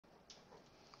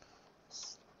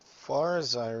far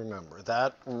as I remember,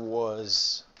 that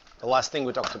was the last thing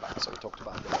we talked about. So we talked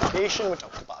about defecation, we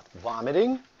talked about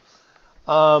vomiting.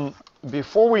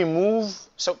 Before we move,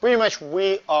 so pretty much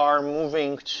we are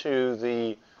moving to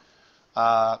the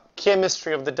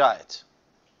chemistry of the diet.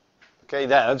 Okay,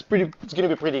 it's going to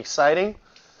be pretty exciting.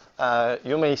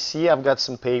 You may see I've got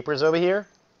some papers over here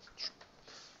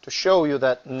to show you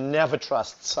that never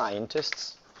trust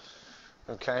scientists.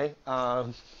 Okay.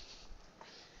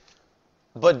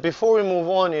 But before we move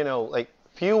on, like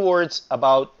few words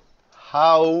about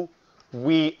how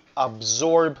we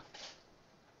absorb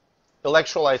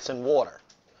electrolytes in water.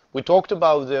 We talked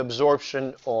about the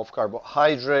absorption of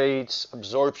carbohydrates,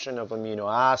 absorption of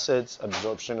amino acids,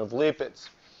 absorption of lipids.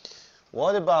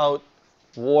 What about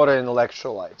water and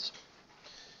electrolytes?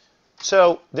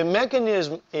 So the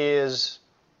mechanism is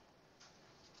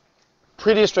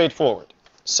pretty straightforward.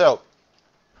 So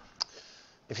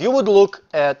if you would look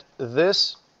at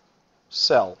this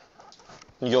cell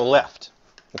on your left,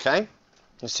 okay?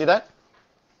 You see that?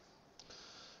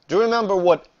 Do you remember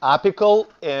what apical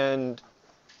and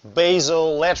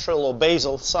basal, lateral or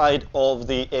basal side of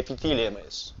the epithelium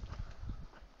is?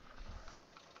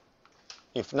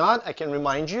 If not, I can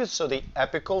remind you. So the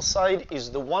apical side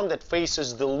is the one that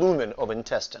faces the lumen of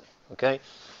intestine, okay?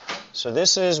 So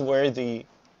this is where the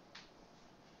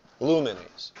lumen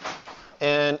is.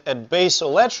 And at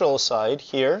basolateral side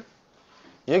here,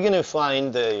 you're going to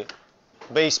find the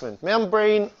basement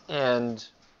membrane, and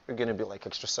you're going to be like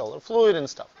extracellular fluid and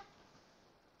stuff.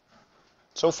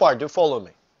 So far, do follow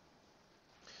me.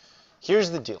 Here's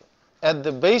the deal. At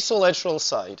the basolateral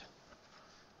side,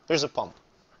 there's a pump.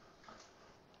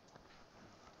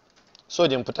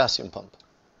 Sodium-potassium pump.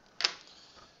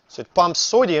 So it pumps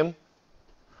sodium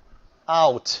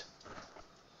out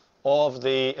of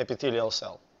the epithelial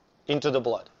cell into the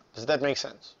blood. Does that make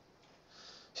sense?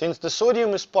 Since the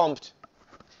sodium is pumped,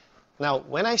 now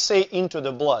when I say into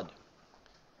the blood,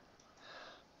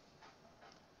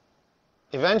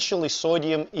 eventually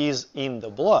sodium is in the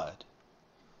blood.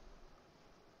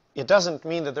 It doesn't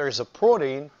mean that there is a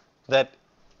protein that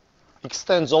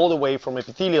extends all the way from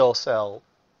epithelial cell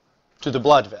to the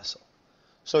blood vessel.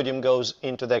 Sodium goes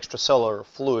into the extracellular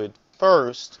fluid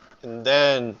first and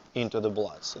then into the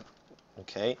blood. So,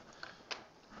 okay?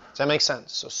 Does that make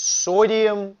sense? So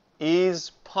sodium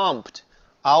is pumped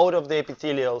out of the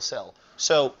epithelial cell.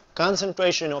 So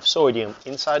concentration of sodium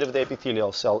inside of the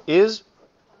epithelial cell is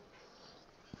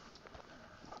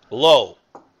low.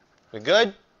 We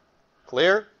good?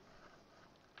 Clear?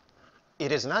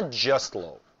 It is not just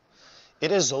low.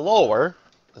 It is lower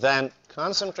than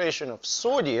concentration of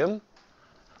sodium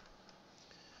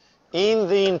in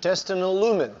the intestinal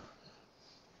lumen.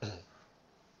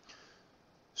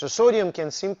 So sodium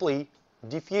can simply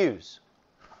diffuse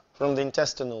from the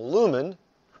intestinal lumen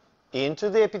into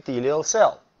the epithelial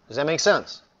cell. Does that make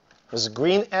sense? This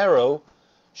green arrow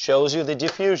shows you the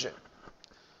diffusion.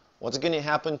 What's going to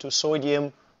happen to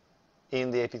sodium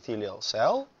in the epithelial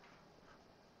cell?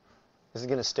 Is it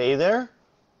going to stay there?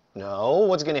 No.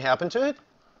 What's going to happen to it?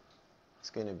 It's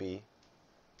going to be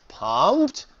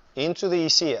pumped into the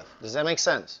ECF. Does that make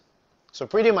sense? So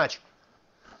pretty much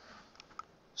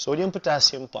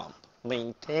sodium-potassium pump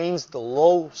maintains the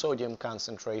low sodium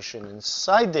concentration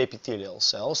inside the epithelial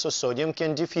cell so sodium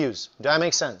can diffuse. Does that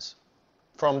make sense?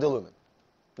 From the lumen.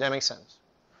 Does that make sense?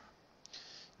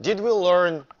 Did we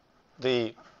learn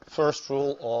the first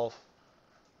rule of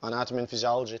anatomy and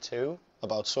physiology too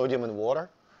about sodium and water?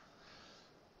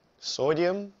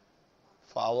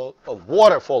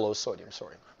 Water follows sodium,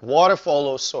 sorry. Water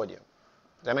follows sodium.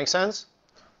 Does that make sense?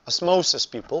 Osmosis,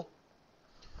 people.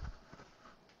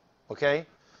 Okay?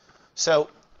 So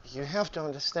you have to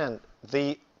understand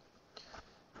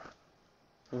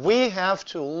we have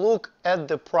to look at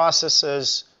the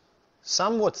processes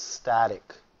somewhat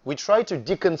static. We try to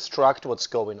deconstruct what's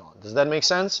going on. Does that make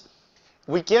sense?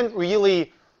 We can't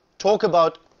really talk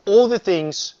about all the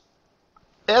things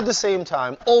at the same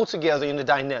time, all together in a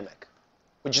dynamic.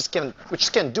 We just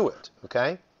can't do it,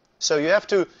 okay? So you have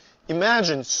to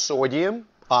imagine sodium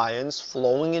ions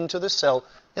flowing into the cell,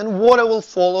 and water will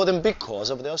follow them because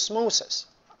of the osmosis.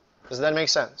 Does that make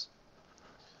sense?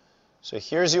 So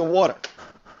here's your water.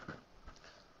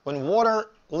 When water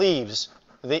leaves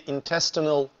the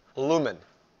intestinal lumen,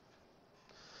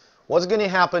 what's going to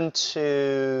happen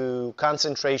to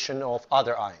concentration of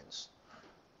other ions?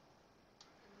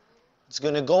 It's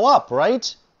going to go up,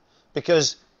 right?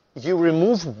 Because you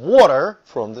remove water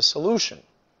from the solution.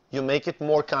 You make it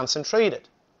more concentrated.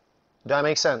 Does that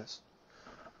make sense?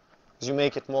 As you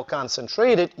make it more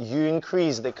concentrated, you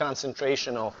increase the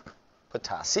concentration of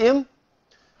potassium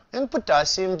and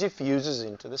potassium diffuses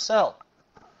into the cell.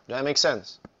 Does that make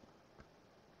sense?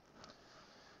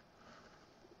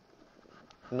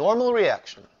 Normal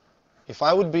reaction, if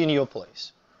I would be in your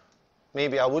place,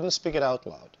 maybe I wouldn't speak it out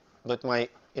loud, but my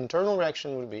internal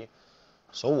reaction would be,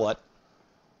 so what?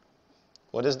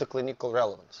 What is the clinical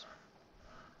relevance?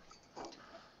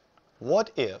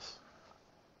 What if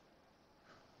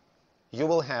you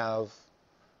will have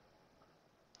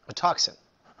a toxin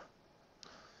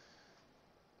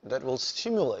that will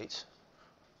stimulate,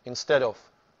 instead of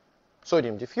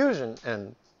sodium diffusion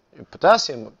and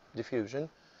potassium diffusion,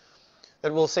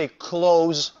 that will say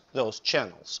close those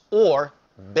channels, or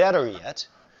better yet,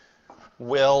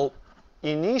 will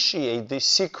initiate the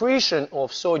secretion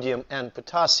of sodium and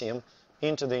potassium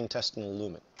into the intestinal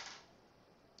lumen?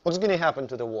 What's going to happen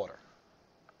to the water?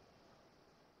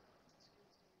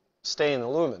 Stay in the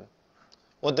lumen.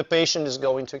 What the patient is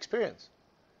going to experience?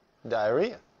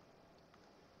 Diarrhea.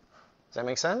 Does that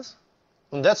make sense?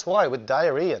 And that's why with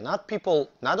diarrhea, not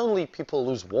only people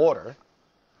lose water,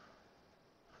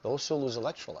 they also lose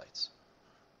electrolytes.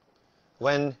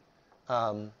 When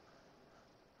when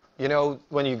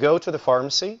you go to the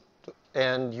pharmacy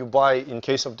and you buy, in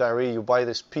case of diarrhea, you buy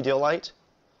this Pedialyte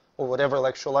or whatever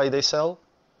electrolyte they sell,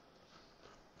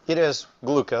 it has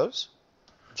glucose,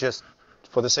 just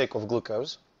for the sake of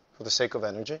glucose, for the sake of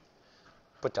energy,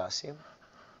 potassium,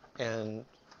 and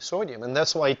sodium. And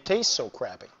that's why it tastes so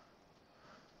crappy,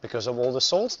 because of all the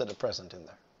salts that are present in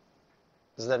there.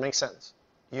 Does that make sense?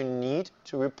 You need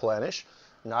to replenish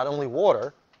not only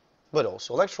water, but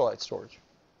also electrolyte storage.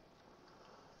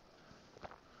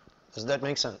 Does that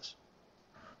make sense?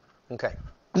 Okay.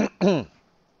 Well,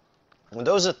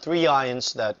 those are three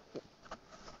ions that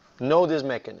know these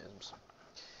mechanisms.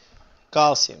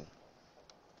 Calcium.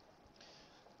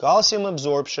 Calcium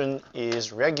absorption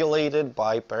is regulated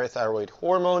by parathyroid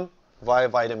hormone via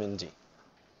vitamin D.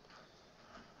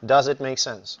 Does it make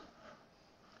sense?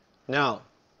 Now,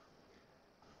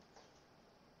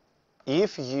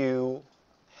 if you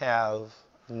have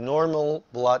normal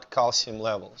blood calcium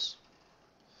levels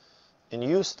and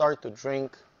you start to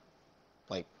drink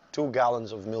like 2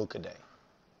 gallons of milk a day,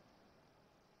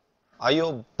 are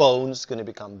your bones going to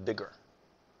become bigger?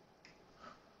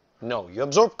 No, you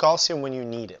absorb calcium when you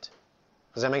need it.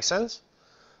 Does that make sense?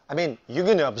 I mean, you're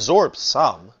going to absorb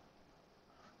some,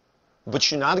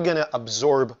 but you're not going to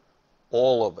absorb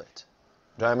all of it.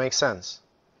 Does that make sense?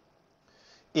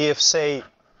 If, say,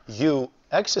 you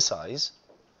exercise,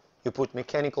 you put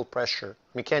mechanical pressure,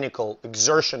 mechanical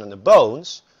exertion on the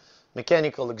bones,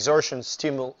 mechanical exertion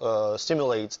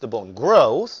stimulates the bone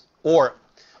growth, or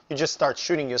you just start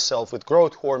shooting yourself with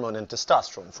growth hormone and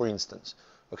testosterone, for instance,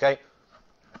 okay?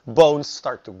 Bones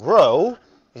start to grow,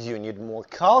 you need more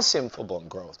calcium for bone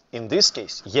growth. In this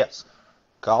case, yes,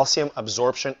 calcium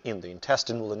absorption in the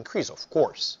intestine will increase, of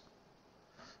course.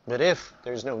 But if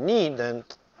there's no need, then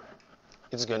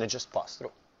it's going to just pass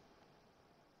through.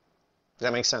 Does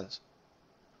that make sense?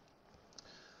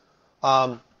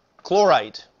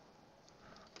 Chloride.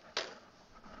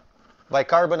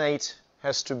 Bicarbonate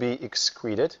has to be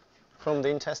excreted from the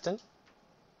intestine.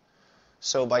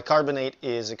 So bicarbonate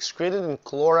is excreted and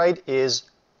chloride is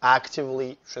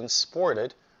actively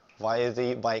transported via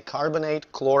the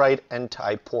bicarbonate chloride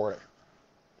antiporter.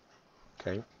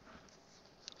 Okay.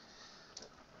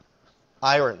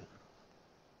 Iron.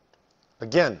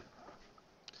 Again,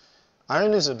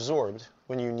 iron is absorbed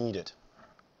when you need it.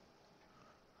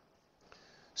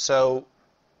 So,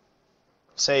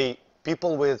 say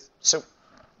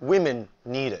women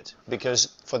need it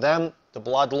because for them the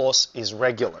blood loss is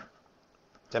regular.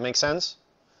 That makes sense?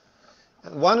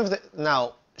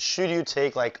 Now, should you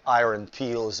take like iron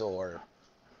pills or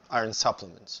iron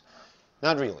supplements?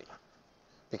 Not really,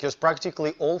 because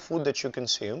practically all food that you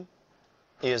consume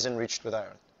is enriched with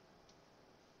iron.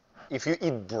 If you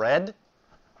eat bread,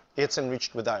 it's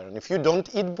enriched with iron. If you don't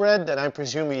eat bread, then I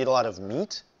presume you eat a lot of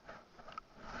meat.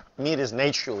 Meat is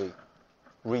naturally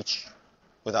rich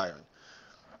with iron.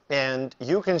 And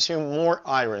you consume more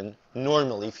iron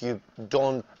normally if you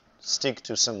don't stick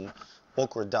to some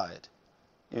awkward diet.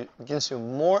 You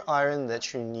consume more iron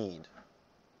that you need.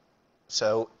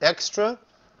 So extra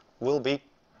will be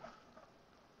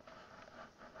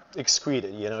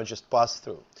excreted, just pass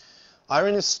through.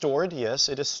 Iron is stored, yes,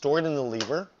 it is stored in the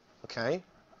liver, okay?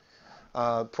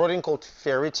 Protein called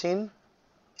ferritin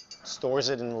stores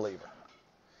it in the liver.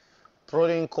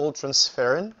 Protein called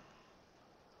transferrin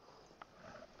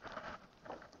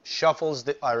shuffles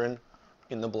the iron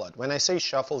in the blood. When I say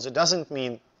shuffles, it doesn't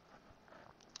mean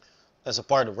as a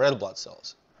part of red blood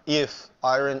cells. If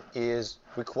iron is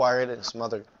required in some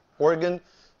other organ,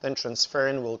 then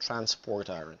transferrin will transport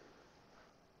iron.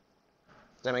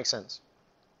 Does that make sense?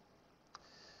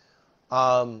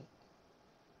 Amount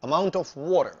of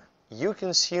water. You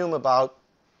consume about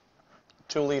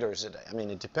 2 liters a day. I mean,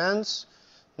 it depends.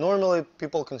 Normally,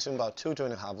 people consume about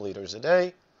 2.5 liters a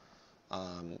day.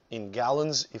 In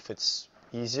gallons, if it's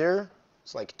easier,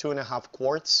 it's like 2.5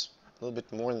 quarts, a little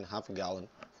bit more than half a gallon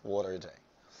of water a day.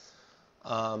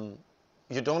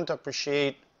 You don't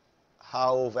appreciate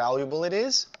how valuable it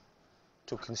is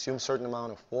to consume a certain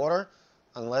amount of water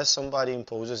unless somebody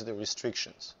imposes the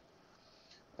restrictions.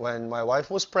 When my wife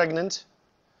was pregnant,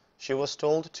 she was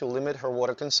told to limit her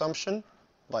water consumption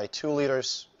by 2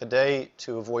 liters a day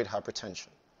to avoid hypertension.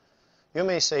 You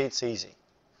may say it's easy.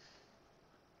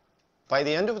 By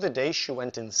the end of the day, she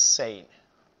went insane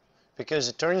because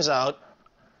it turns out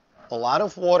a lot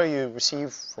of water you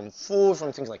receive from food,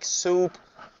 from things like soup,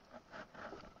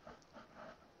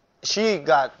 she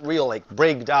got real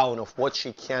breakdown of what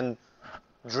she can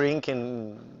drink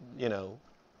in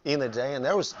a day, and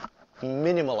there was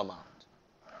minimal amount.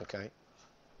 Okay.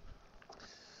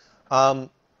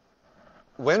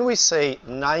 When we say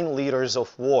 9 liters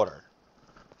of water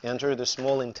enter the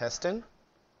small intestine,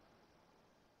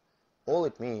 all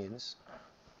it means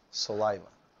saliva,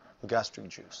 gastric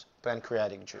juice,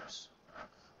 pancreatic juice,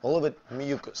 all of it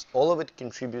mucus, all of it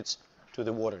contributes to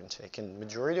the water intake, and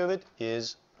majority of it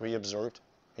is reabsorbed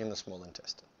in the small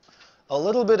intestine. A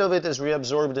little bit of it is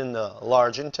reabsorbed in the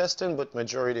large intestine, but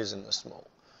majority is in the small.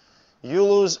 You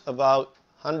lose about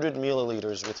 100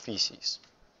 milliliters with feces.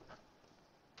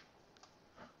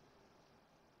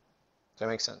 Does that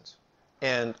make sense?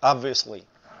 And obviously,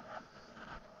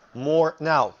 more.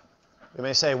 Now, you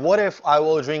may say, what if I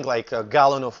will drink like a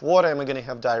gallon of water, am I going to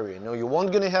have diarrhea? No, you're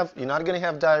not going to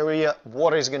have diarrhea.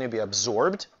 Water is going to be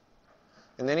absorbed,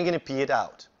 and then you're going to pee it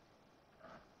out.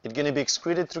 It's going to be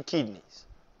excreted through kidneys.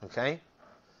 Okay?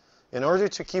 In order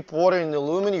to keep water in the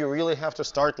lumen, you really have to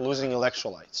start losing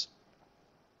electrolytes.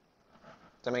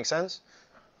 Does that make sense?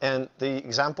 And the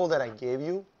example that I gave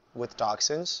you with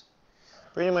toxins,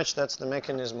 pretty much that's the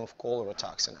mechanism of cholera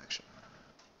toxin action.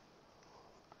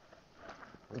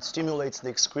 It stimulates the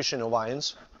excretion of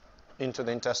ions into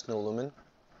the intestinal lumen,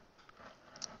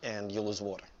 and you lose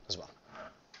water as well.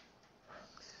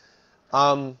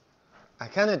 I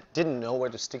kind of didn't know where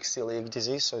to stick celiac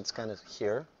disease, so it's kind of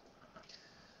here.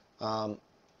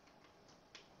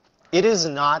 It is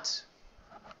not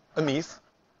a myth.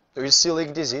 There is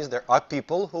celiac disease. There are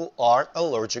people who are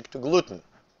allergic to gluten.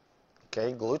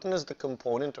 Okay, gluten is the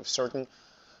component of certain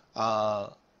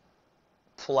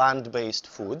plant-based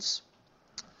foods.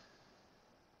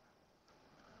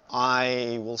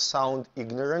 I will sound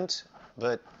ignorant,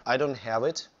 but I don't have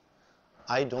it.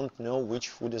 I don't know which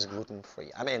food is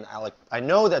gluten-free. I mean, I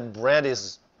know that bread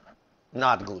is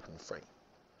not gluten-free,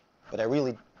 but I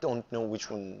really don't know which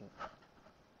one.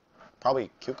 Probably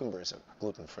cucumbers are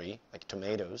gluten-free, like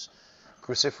tomatoes.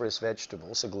 Cruciferous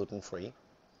vegetables are gluten-free.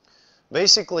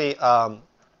 Basically,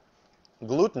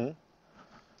 gluten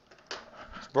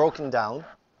is broken down.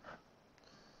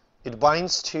 It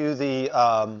binds to the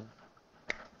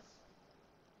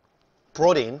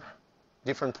protein,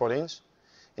 different proteins,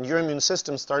 and your immune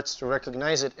system starts to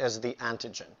recognize it as the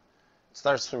antigen. It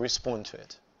starts to respond to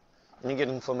it, and you get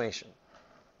inflammation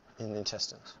in the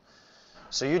intestines.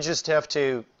 So you just have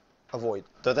to avoid.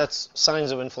 That's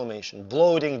signs of inflammation: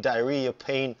 bloating, diarrhea,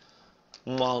 pain,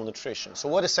 malnutrition. So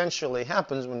what essentially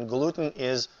happens when gluten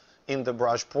is in the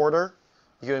brush border,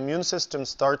 your immune system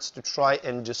starts to try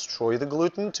and destroy the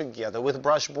gluten together with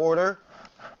brush border.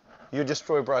 You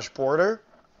destroy brush border,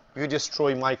 you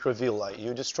destroy microvilli.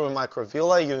 You destroy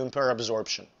microvilli, you impair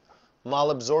absorption.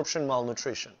 Malabsorption,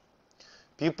 malnutrition.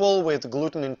 People with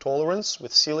gluten intolerance,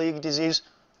 with celiac disease,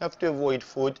 have to avoid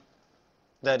food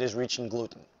that is rich in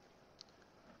gluten.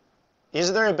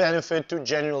 Is there a benefit to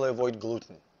generally avoid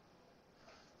gluten?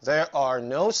 There are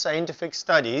no scientific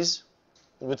studies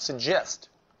that would suggest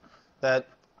that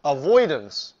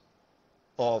avoidance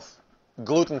of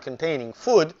gluten-containing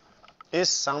food is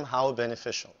somehow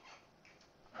beneficial.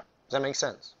 Does that make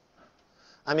sense?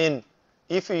 I mean,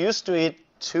 if you used to eat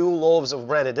 2 loaves of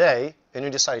bread a day and you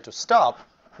decide to stop,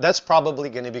 that's probably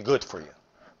going to be good for you.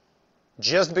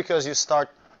 Just because you start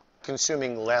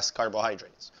consuming less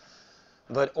carbohydrates.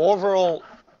 But overall,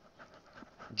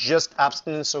 just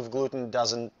abstinence of gluten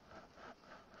doesn't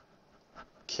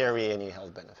carry any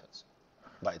health benefits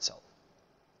by itself.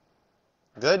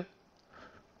 Good?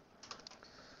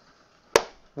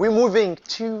 We're moving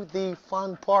to the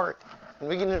fun part. And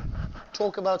we're going to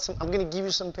talk about I'm going to give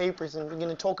you some papers, and we're going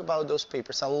to talk about those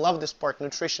papers. I love this part,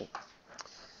 nutrition.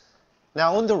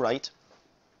 Now, on the right,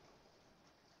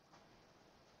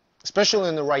 especially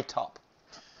in the right top.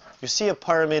 You see a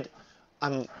pyramid,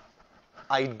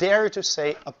 I dare to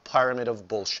say a pyramid of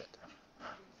bullshit.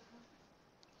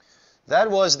 That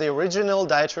was the original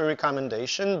dietary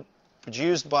recommendation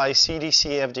produced by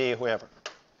CDC, FDA, whoever.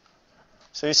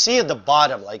 So you see at the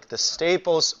bottom, like the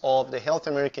staples of the Health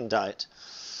American diet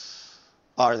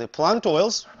are the plant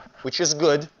oils, which is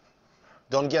good,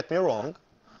 don't get me wrong,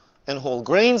 and whole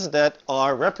grains that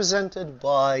are represented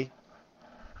by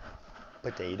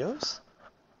potatoes.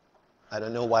 I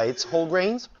don't know why it's whole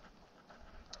grains.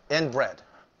 And bread,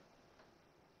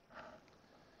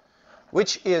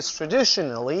 which is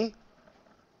traditionally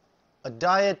a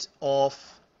diet of,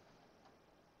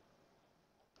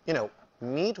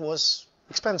 meat was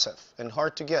expensive and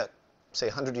hard to get, say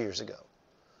 100 years ago.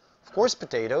 Of course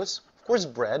potatoes, of course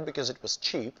bread because it was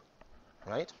cheap,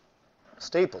 right?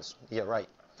 Staples, yeah, right.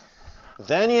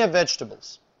 Then you have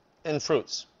vegetables and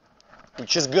fruits,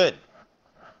 which is good.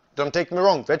 Don't take me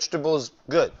wrong, vegetables,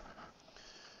 good.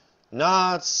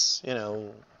 Nuts,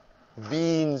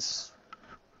 beans,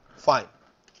 fine.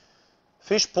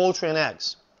 Fish, poultry, and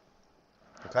eggs,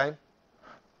 okay?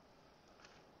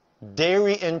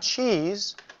 Dairy and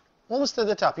cheese, almost at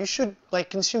the top. You should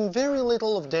consume very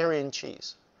little of dairy and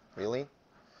cheese, really.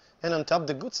 And on top,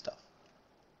 the good stuff,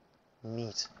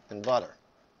 meat and butter.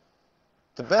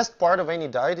 The best part of any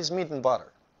diet is meat and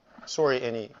butter.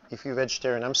 Sorry, if you're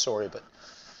vegetarian, I'm sorry, but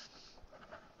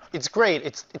it's great.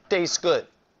 It tastes good.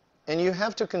 And you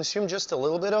have to consume just a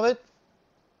little bit of it.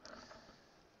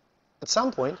 At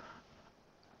some point,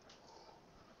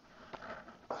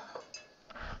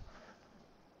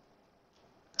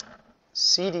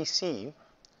 CDC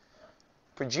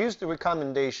produced the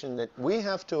recommendation that we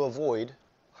have to avoid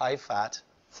high-fat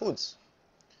foods.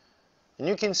 And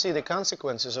you can see the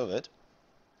consequences of it,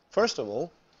 first of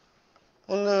all,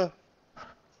 on the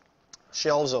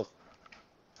shelves of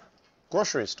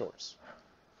grocery stores.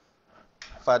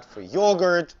 Fat-free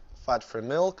yogurt, fat-free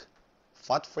milk,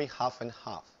 fat-free half and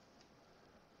half.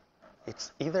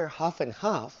 It's either half and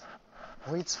half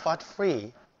or it's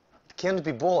fat-free. It can't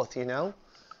be both,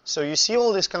 So you see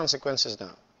all these consequences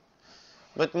now.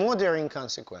 But more daring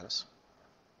consequence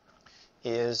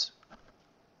is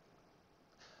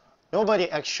nobody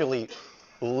actually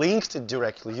linked it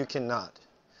directly, you cannot.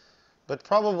 But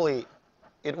probably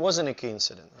it wasn't a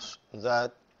coincidence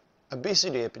that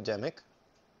obesity epidemic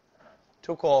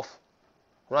took off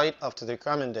right after the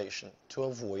recommendation to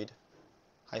avoid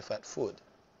high-fat food.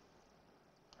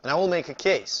 And I will make a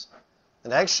case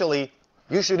that actually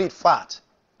you should eat fat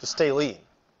to stay lean.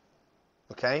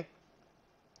 Okay?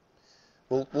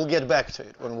 We'll get back to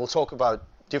it when we'll talk about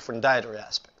different dietary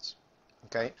aspects.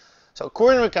 Okay? So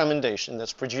current recommendation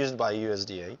that's produced by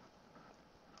USDA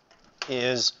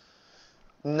is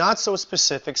not so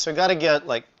specific, so you got to get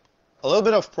a little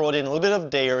bit of protein, a little bit of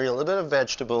dairy, a little bit of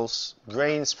vegetables,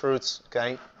 grains, fruits,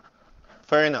 okay?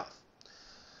 Fair enough.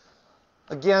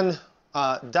 Again,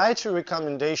 dietary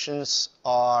recommendations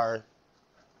are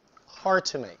hard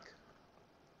to make.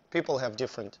 People have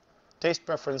different taste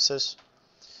preferences,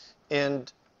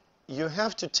 and you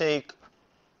have to take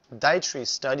dietary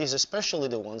studies, especially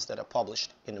the ones that are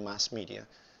published in the mass media,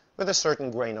 with a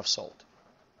certain grain of salt.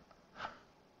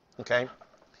 Okay?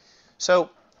 So,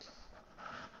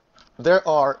 there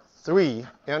are 3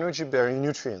 energy-bearing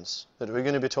nutrients that we're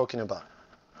going to be talking about.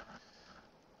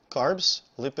 Carbs,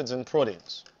 lipids, and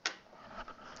proteins.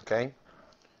 Okay?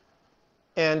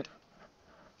 And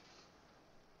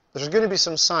there's going to be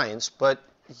some science, but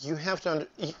you have to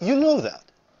you know that.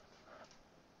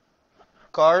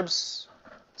 Carbs,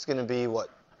 it's going to be what?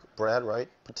 Bread, right?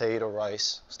 Potato,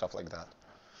 rice, stuff like that.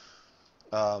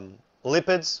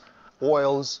 Lipids,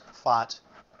 oils, fat.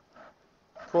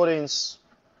 Proteins,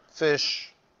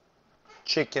 fish,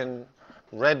 chicken,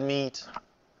 red meat,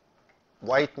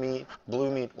 white meat,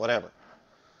 blue meat, whatever.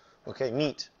 Okay,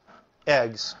 meat,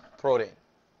 eggs, protein.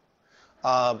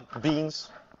 Beans,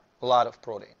 a lot of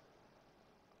protein.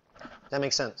 That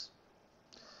makes sense.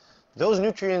 Those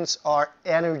nutrients are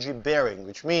energy bearing,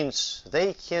 which means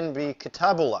they can be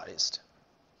catabolized.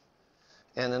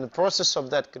 And in the process of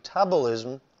that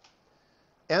catabolism,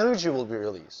 energy will be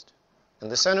released.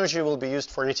 And this energy will be used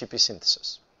for ATP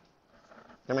synthesis.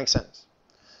 That makes sense.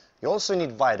 You also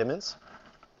need vitamins.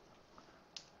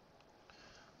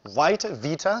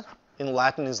 Vita in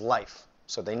Latin is life,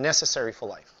 so they're necessary for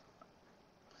life.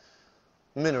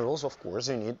 Minerals, of course,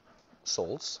 you need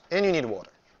salts, and you need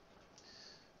water.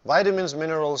 Vitamins,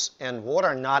 minerals, and water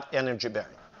are not energy bearing.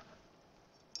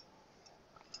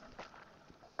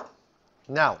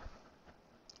 Now,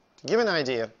 to give an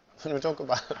idea, when we talk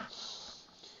about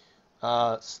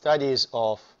studies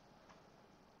of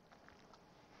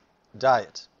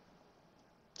diet.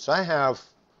 So I have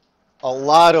a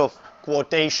lot of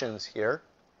quotations here.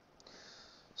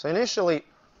 So initially,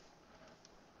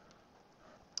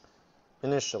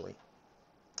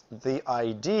 the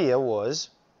idea was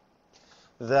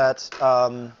that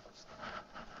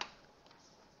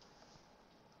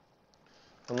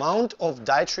amount of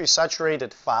dietary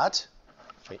saturated fat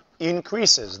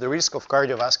increases the risk of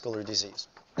cardiovascular disease.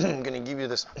 I'm going to give you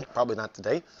this, probably not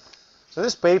today. So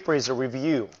this paper is a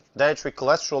review, dietary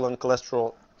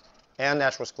cholesterol and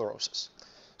atherosclerosis.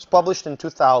 It's published in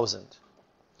 2000.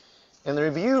 And the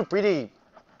review pretty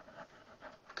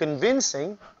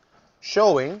convincing,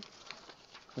 showing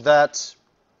that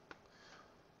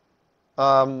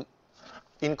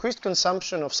increased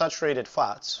consumption of saturated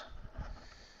fats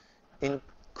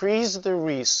increase the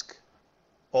risk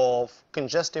of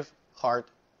congestive heart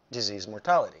disease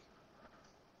mortality.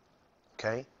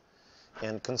 Okay?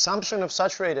 And consumption of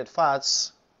saturated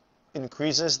fats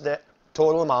increases the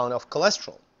total amount of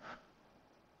cholesterol.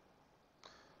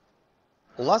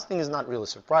 The last thing is not really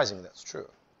surprising, that's true.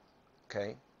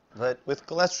 Okay? But with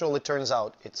cholesterol, it turns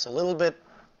out it's a little bit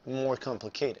more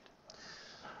complicated.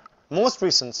 Most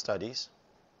recent studies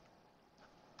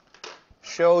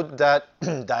showed that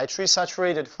dietary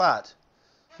saturated fat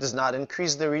does not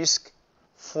increase the risk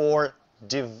for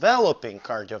developing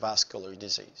cardiovascular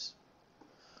disease.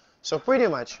 So pretty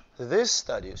much these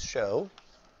studies show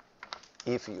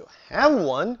if you have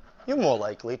one, you're more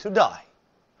likely to die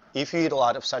if you eat a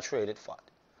lot of saturated fat.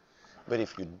 But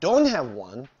if you don't have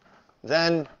one,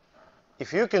 then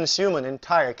if you consume an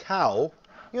entire cow,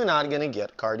 you're not going to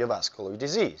get cardiovascular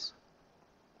disease.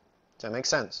 Does that make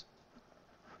sense?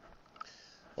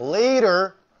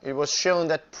 Later, it was shown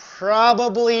that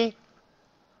probably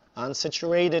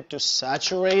unsaturated to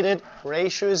saturated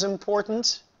ratio is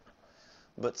important.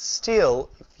 But still,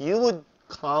 if you would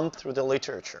comb through the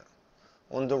literature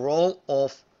on the role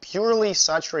of purely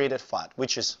saturated fat,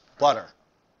 which is butter,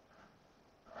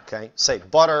 okay, say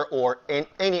butter or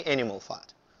any animal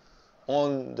fat,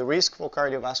 on the risk for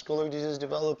cardiovascular disease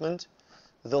development,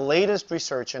 the latest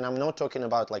research, and I'm not talking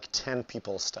about like 10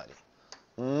 people study,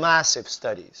 massive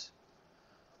studies,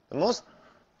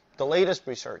 the latest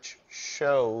research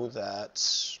show that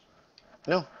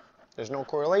no, there's no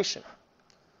correlation.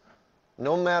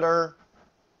 No matter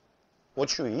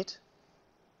what you eat,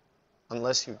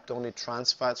 unless you don't eat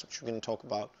trans fats, which we're going to talk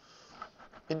about,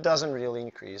 it doesn't really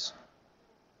increase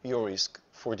your risk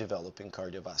for developing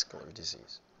cardiovascular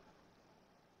disease.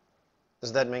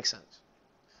 Does that make sense?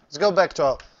 Let's go back to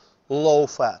a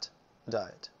low-fat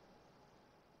diet.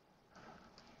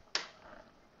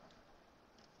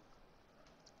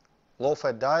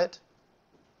 Low-fat diet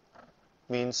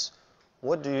means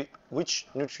which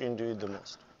nutrient do you eat the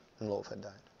most in low-fat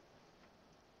diet?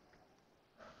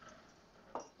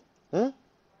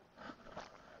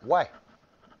 Why?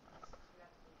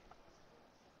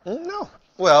 No.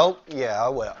 Well,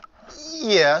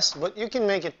 yes, but you can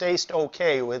make it taste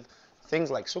okay with things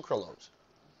like sucralose.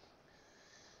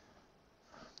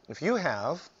 If you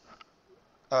have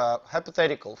a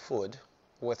hypothetical food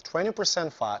with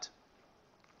 20% fat,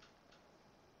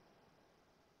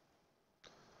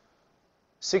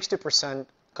 60%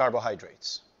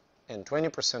 carbohydrates, and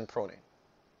 20% protein.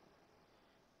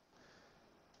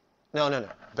 No,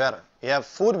 better. You have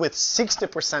food with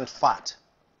 60% fat,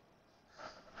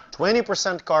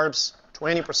 20% carbs,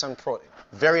 20% protein.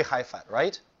 Very high fat,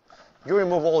 right? You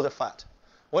remove all the fat.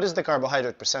 What is the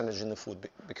carbohydrate percentage in the food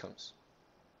becomes?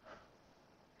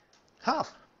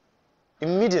 Half.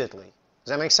 Immediately.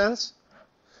 Does that make sense?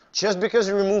 Just because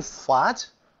you remove fat,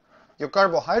 your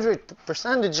carbohydrate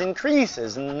percentage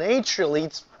increases. Naturally,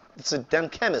 it's a damn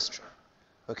chemistry.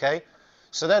 Okay?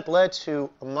 So that led to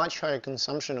a much higher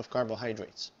consumption of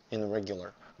carbohydrates in a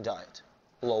regular diet,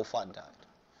 low-fat diet.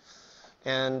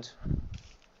 And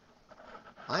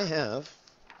I have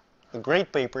a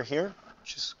great paper here,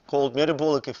 which is called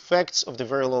Metabolic Effects of the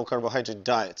Very Low Carbohydrate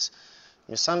Diets.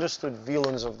 Misunderstood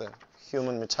villains of the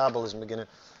human metabolism. Again,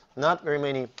 not very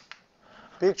many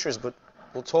pictures, but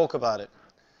we'll talk about it.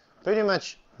 Pretty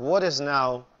much what is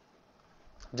now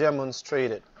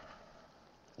demonstrated,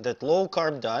 that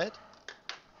low-carb diet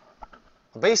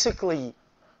basically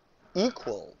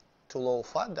equal to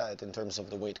low-fat diet in terms of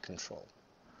the weight control,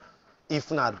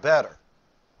 if not better.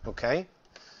 Okay?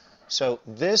 So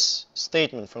this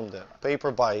statement from the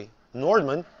paper by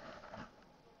Nordman,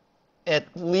 at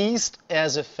least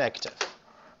as effective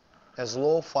as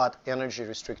low-fat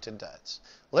energy-restricted diets.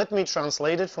 Let me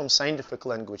translate it from scientific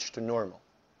language to normal.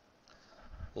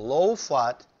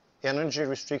 Low-fat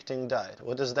energy-restricting diet.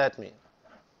 What does that mean?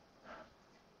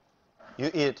 You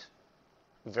eat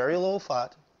very low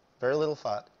fat, very little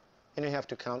fat, and you have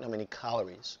to count how many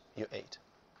calories you ate.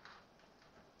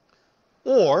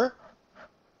 Or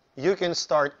you can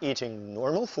start eating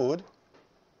normal food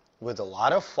with a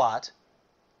lot of fat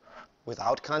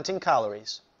without counting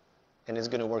calories, and it's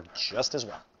going to work just as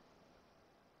well.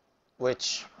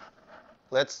 Which,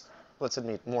 let's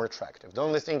admit, more attractive. The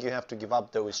only thing you have to give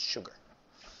up, though, is sugar.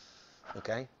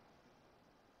 Okay?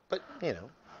 But, you know,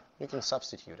 you can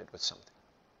substitute it with something.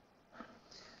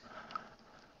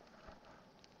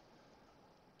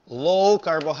 Low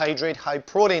carbohydrate, high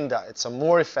protein diets are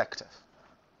more effective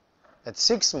at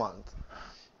 6 months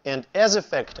and as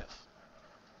effective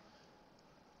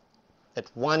at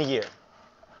 1 year,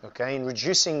 okay, in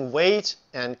reducing weight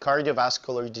and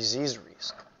cardiovascular disease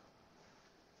risk.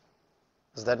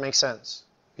 Does that make sense?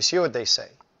 You see what they say?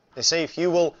 They say if you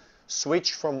will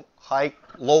switch from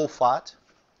low fat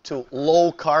to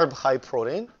low carb, high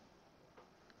protein,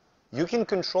 you can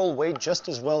control weight just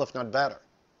as well, if not better,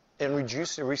 and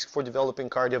reduce the risk for developing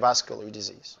cardiovascular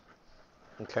disease.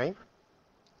 Okay?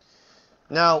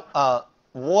 Now,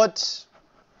 what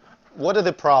are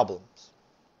the problems?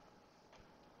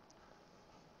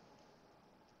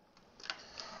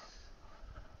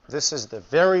 This is the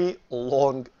very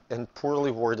long and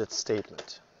poorly worded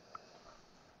statement.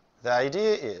 The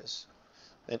idea is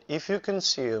that if you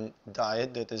consume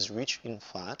diet that is rich in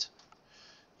fat,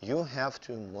 you have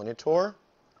to monitor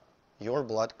your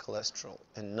blood cholesterol,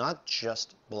 and not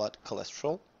just blood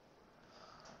cholesterol,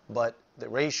 but the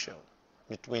ratio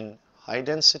between high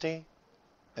density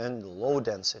and low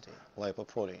density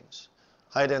lipoproteins.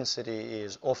 High density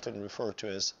is often referred to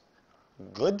as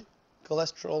good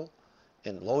cholesterol,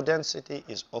 and low density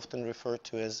is often referred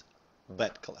to as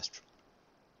bad cholesterol.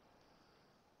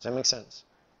 Does that make sense?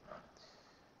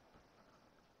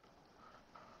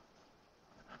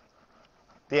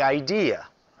 The idea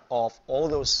of all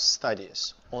those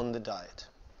studies on the diet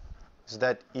is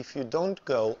that if you don't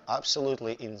go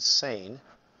absolutely insane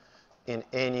in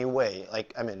any way,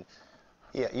 like, I mean,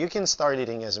 yeah, you can start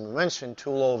eating, as I mentioned, 2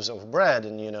 loaves of bread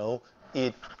and, you know,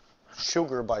 eat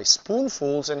sugar by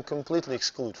spoonfuls and completely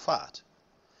exclude fat.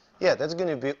 Yeah, that's going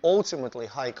to be ultimately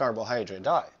high carbohydrate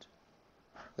diet.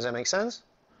 Does that make sense?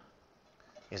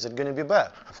 Is it going to be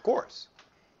bad? Of course.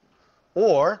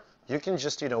 Or you can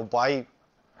just, you know, buy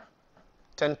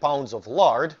 10 pounds of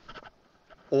lard,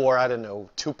 or, I don't know,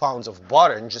 2 pounds of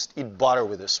butter and just eat butter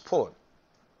with a spoon.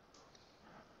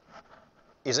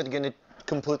 Is it going to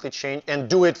completely change, and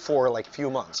do it for like few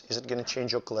months? Is it going to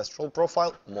change your cholesterol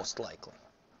profile? Most likely.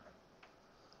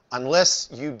 Unless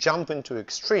you jump into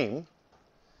extreme,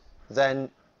 then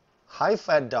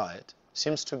high-fat diet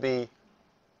seems to be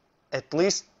at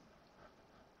least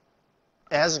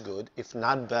as good, if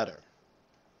not better,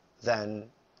 than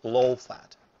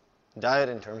low-fat diet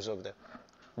in terms of the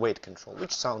weight control,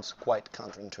 which sounds quite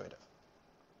counterintuitive.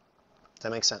 Does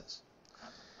that make sense?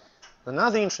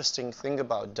 Another interesting thing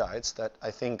about diets that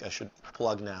I think I should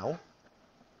plug now: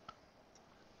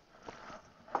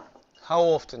 how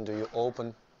often do you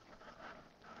open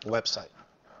a website,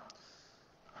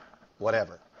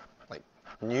 whatever, like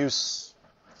news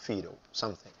feed or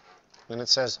something, and it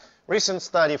says, recent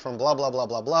study from blah, blah, blah,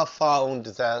 blah, blah found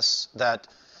this, that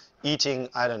eating,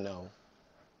 I don't know,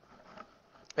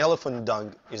 elephant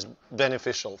dung is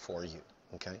beneficial for you,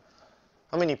 okay?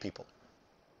 How many people?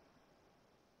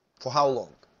 For how long?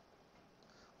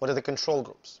 What are the control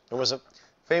groups? There was a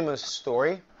famous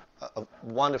story, a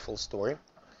wonderful story.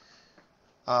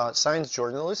 A science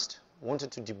journalist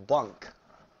wanted to debunk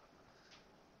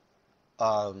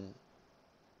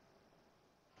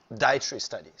dietary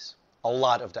studies, a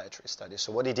lot of dietary studies.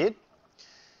 So what he did,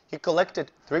 he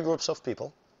collected 3 groups of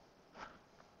people.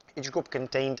 Each group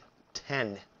contained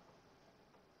 10.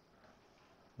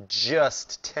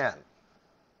 Just 10.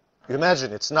 You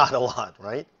imagine it's not a lot,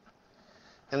 right?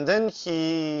 And then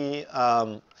he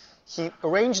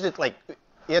arranged it like,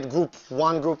 he had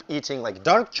one group eating like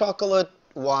dark chocolate,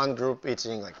 one group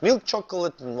eating like milk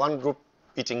chocolate, and one group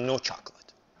eating no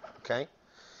chocolate, okay?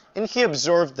 And he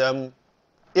observed them.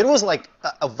 It was like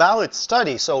a valid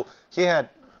study, so he had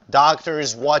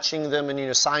doctors watching them and, you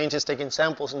know, scientists taking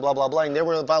samples and blah, blah, blah, and they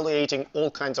were evaluating all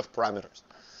kinds of parameters.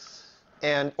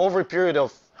 And over a period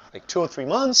of like 2 or 3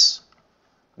 months,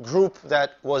 group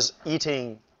that was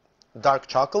eating dark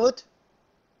chocolate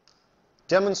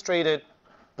demonstrated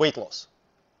weight loss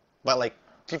by like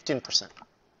 15%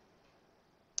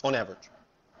 on average.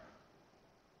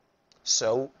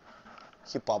 So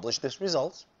he published these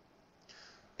results,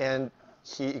 and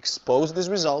he exposed these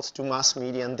results to mass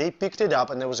media, and they picked it up,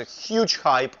 and there was a huge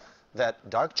hype that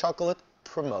dark chocolate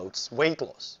promotes weight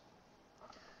loss.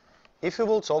 If you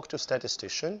will talk to a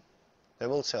statistician, they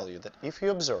will tell you that if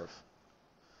you observe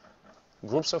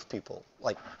groups of people,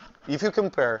 like if you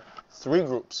compare three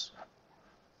groups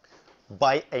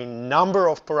by a number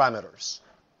of parameters,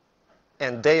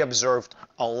 and they observed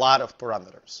a lot of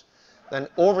parameters, then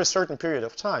over a certain period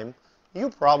of time, you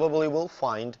probably will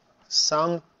find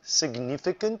some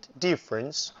significant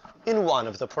difference in one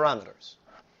of the parameters.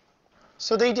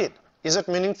 So they did. Is it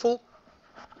meaningful?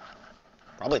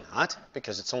 Probably not,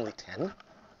 because it's only 10.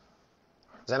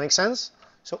 Does that make sense?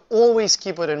 So always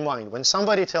keep it in mind. When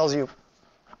somebody tells you,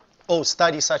 oh,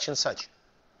 study such and such,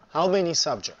 how many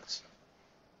subjects?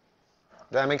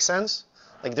 Does that make sense?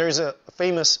 Like there's a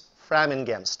famous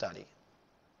Framingham study.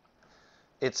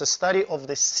 It's a study of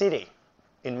the city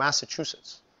in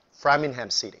Massachusetts,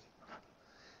 Framingham City.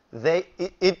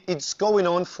 It's going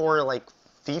on for like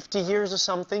 50 years or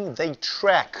something. They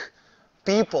track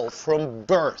people from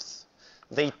birth.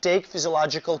 They take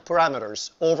physiological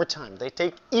parameters over time. They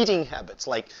take eating habits,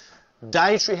 like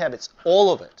dietary habits,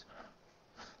 all of it.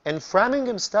 And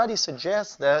Framingham study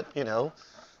suggests that,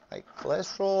 like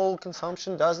cholesterol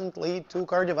consumption doesn't lead to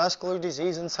cardiovascular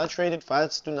disease and saturated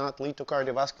fats do not lead to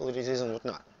cardiovascular disease and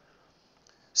whatnot.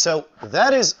 So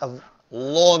that is a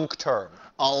long term,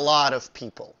 a lot of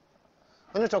people.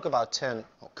 When you talk about 10,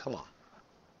 oh, come on.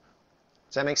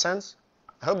 Does that make sense?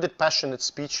 I hope that passionate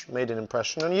speech made an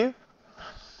impression on you.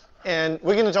 And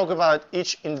we're going to talk about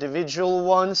each individual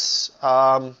ones.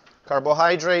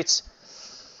 Carbohydrates.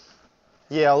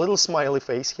 Yeah, a little smiley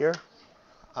face here.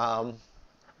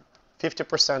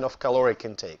 50% of caloric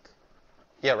intake.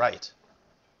 Yeah, right.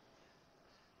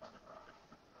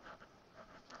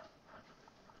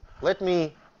 Let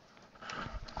me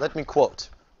quote.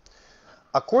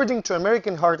 According to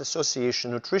American Heart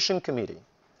Association Nutrition Committee,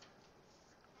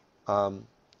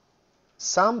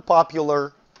 some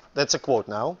popular, that's a quote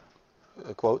now,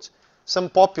 some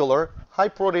popular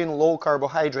high-protein,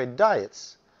 low-carbohydrate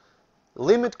diets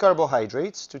limit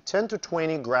carbohydrates to 10 to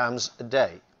 20 grams a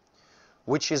day,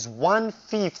 which is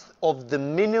 1/5 of the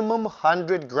minimum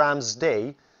 100 grams a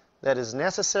day that is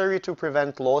necessary to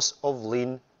prevent loss of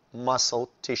lean muscle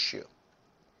tissue.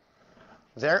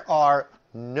 There are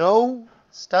no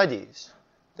studies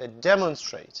that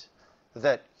demonstrate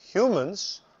that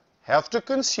humans have to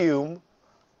consume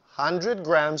 100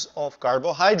 grams of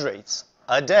carbohydrates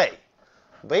a day.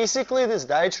 Basically, this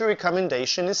dietary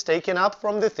recommendation is taken up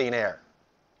from the thin air.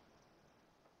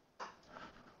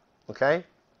 Okay?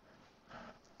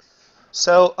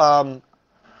 So,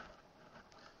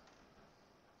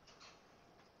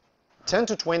 10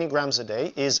 to 20 grams a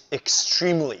day is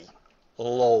extremely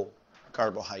low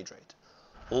carbohydrate.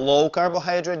 Low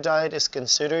carbohydrate diet is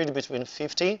considered between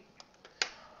 50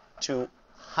 to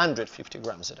 150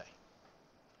 grams a day.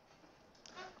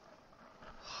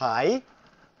 High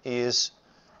is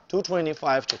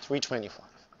 225 to 325.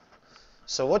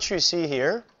 So what you see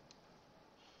here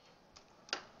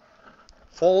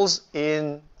falls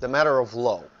in the matter of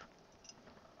low.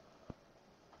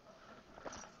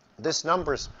 These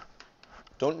numbers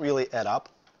don't really add up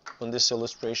on this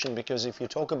illustration because if you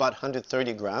talk about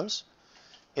 130 grams,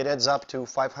 it adds up to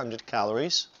 500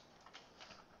 calories.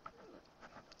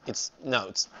 It's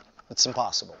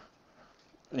impossible.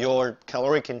 Your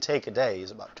caloric intake a day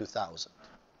is about 2,000.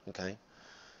 Okay,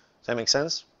 does that make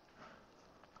sense?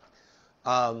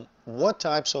 What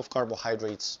types of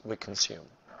carbohydrates we consume?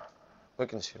 We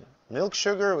consume milk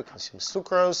sugar, we consume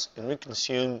sucrose, and we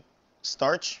consume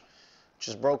starch, which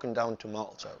is broken down to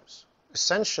maltose.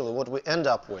 Essentially, what we end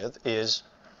up with is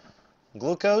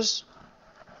glucose,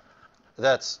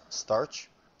 that's starch,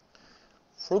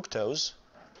 fructose,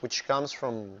 which comes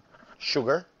from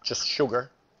sugar, just sugar,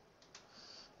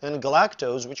 and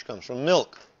galactose, which comes from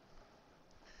milk.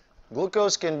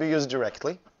 Glucose can be used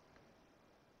directly.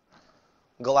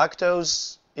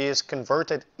 Galactose is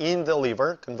converted in the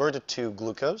liver, converted to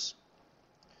glucose.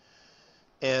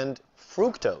 And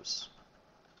fructose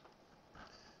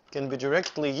can be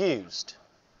directly used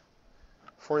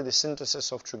for the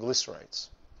synthesis of triglycerides.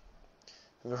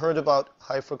 Have you heard about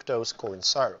high fructose corn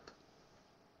syrup?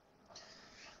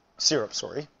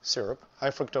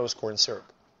 High fructose corn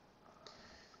syrup.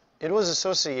 It was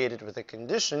associated with a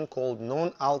condition called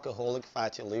non-alcoholic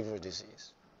fatty liver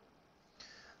disease.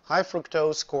 High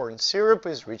fructose corn syrup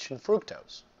is rich in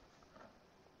fructose.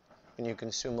 When you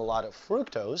consume a lot of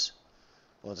fructose,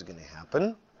 what's going to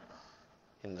happen?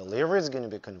 In the liver, it's going to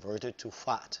be converted to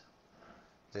fat.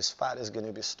 This fat is going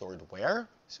to be stored where?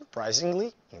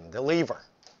 Surprisingly, in the liver.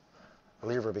 The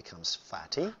liver becomes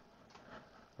fatty.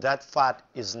 That fat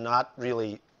is not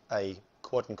really a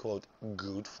quote-unquote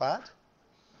good fat.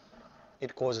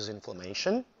 It causes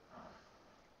inflammation.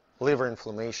 Liver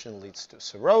inflammation leads to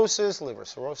cirrhosis. Liver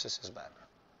cirrhosis is bad.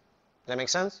 Does that make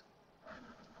sense?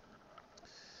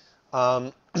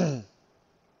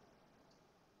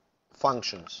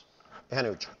 Functions,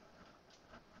 energy.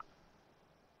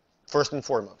 First and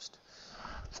foremost.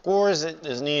 Of course, it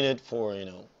is needed for,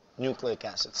 nucleic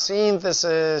acid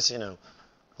synthesis,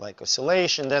 like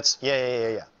oscillation. That's,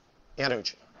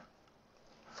 energy.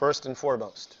 First and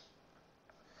foremost.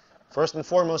 First and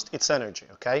foremost, it's energy,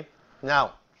 okay?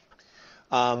 Now,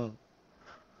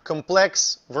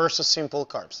 complex versus simple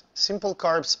carbs. Simple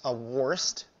carbs are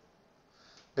worst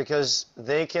because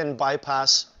they can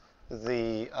bypass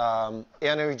the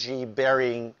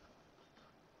energy-bearing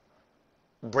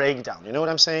breakdown. You know what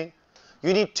I'm saying?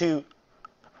 You need to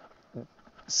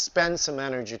spend some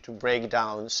energy to break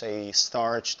down, say,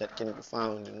 starch that can be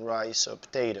found in rice or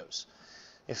potatoes.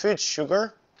 If it's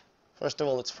sugar, first of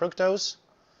all, it's fructose.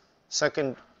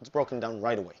 Second, it's broken down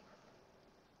right away.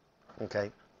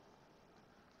 Okay?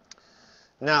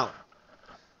 Now,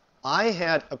 I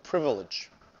had a privilege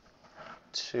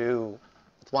to,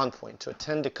 at one point, to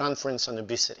attend a conference on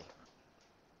obesity.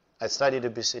 I studied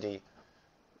obesity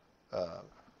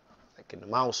like in a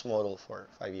mouse model for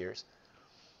 5 years.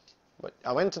 But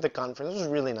I went to the conference. It was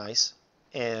really nice,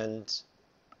 and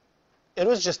it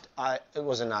was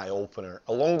an eye-opener.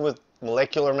 Along with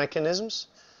molecular mechanisms,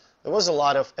 there was a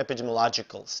lot of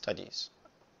epidemiological studies.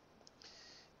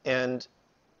 And,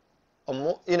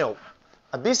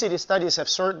 obesity studies have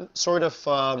sort of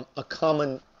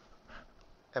common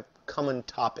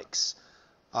topics,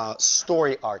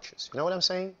 story arches. You know what I'm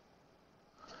saying?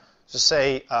 So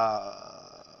say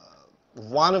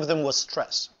one of them was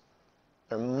stress.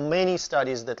 There are many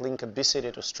studies that link obesity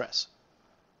to stress.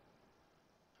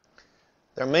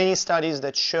 There are many studies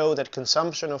that show that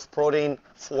consumption of protein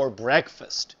for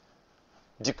breakfast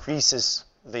decreases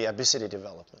the obesity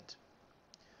development.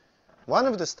 One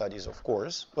of the studies, of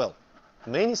course,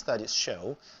 many studies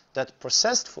show that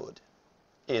processed food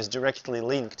is directly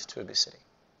linked to obesity.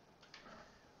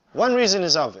 One reason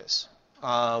is obvious.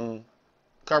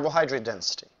 Carbohydrate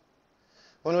density.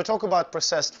 When we talk about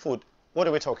processed food, what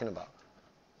are we talking about?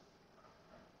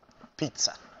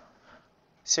 Pizza.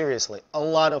 Seriously, a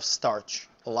lot of starch,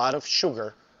 a lot of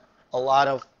sugar, a lot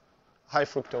of high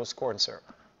fructose corn syrup.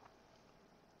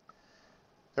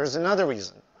 There's another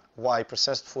reason why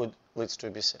processed food leads to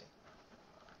obesity.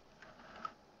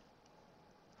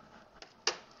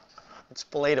 It's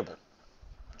palatable,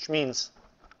 which means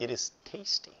it is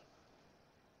tasty.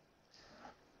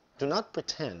 Do not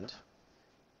pretend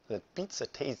that pizza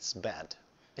tastes bad.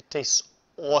 It tastes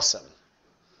awesome.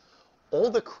 All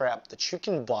the crap that you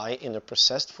can buy in the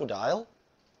processed food aisle,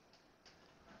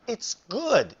 it's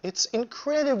good. It's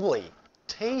incredibly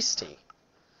tasty.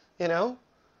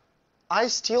 I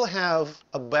still have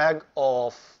a bag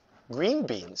of green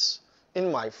beans in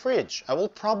my fridge. I will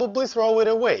probably throw it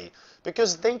away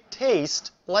because they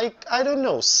taste like, I don't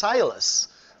know, silas.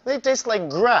 They taste like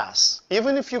grass,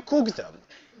 even if you cook them.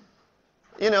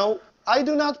 I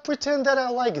do not pretend that I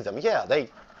like them. Yeah, they,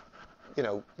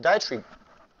 dietary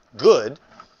good,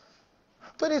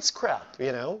 but it's crap,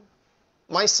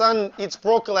 My son eats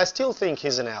broccoli. I still think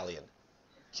he's an alien.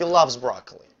 He loves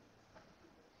broccoli.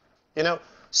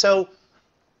 So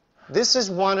this is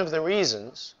one of the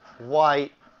reasons why,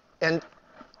 and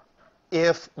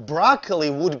if broccoli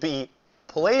would be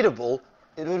palatable,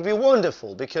 it would be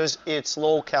wonderful because it's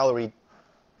low calorie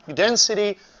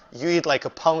density. You eat like a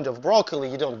pound of broccoli,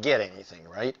 you don't get anything,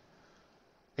 right?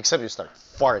 Except you start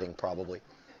farting probably.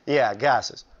 Yeah,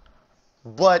 gases.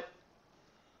 But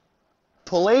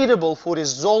palatable food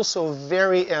is also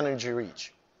very energy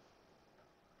rich.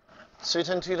 So you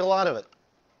tend to eat a lot of it.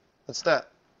 That's that.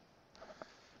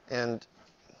 And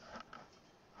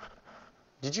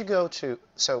did you go to,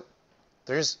 so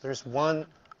there's one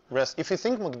if you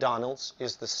think McDonald's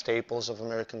is the staples of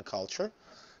American culture,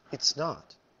 it's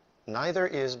not. Neither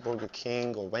is Burger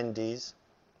King or Wendy's.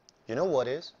 You know what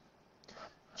is?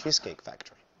 Cheesecake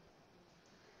Factory.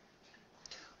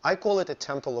 I call it a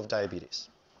temple of diabetes.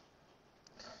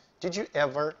 Did you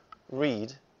ever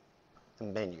read the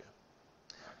menu?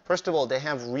 First of all, they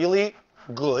have really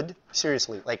good,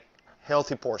 seriously, like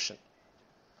healthy portion.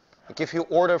 Like if you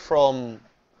order from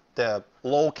the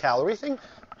low calorie thing,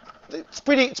 it's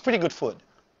pretty good food.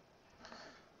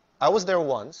 I was there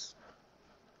once,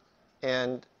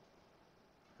 and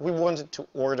we wanted to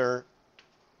order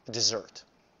a dessert.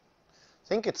 I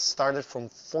think it started from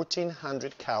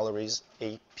 1,400 calories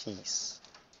a piece.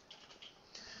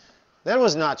 That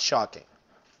was not shocking.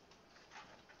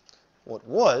 What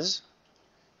was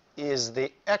is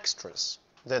the extras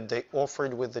that they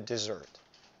offered with the dessert.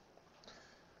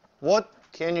 What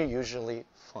can you usually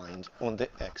find on the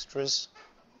extras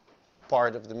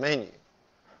part of the menu?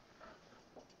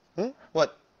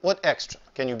 What extra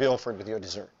can you be offered with your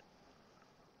dessert?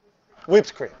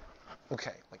 Whipped cream.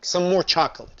 Okay, like some more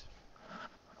chocolate.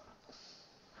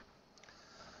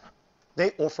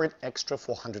 They offered extra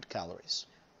 400 calories.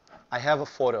 I have a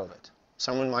photo of it.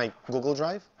 Somewhere in my Google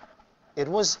Drive. It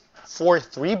was for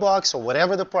 $3 or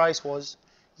whatever the price was.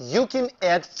 You can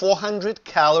add 400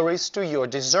 calories to your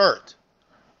dessert,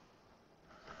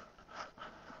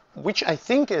 which I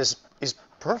think is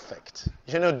perfect.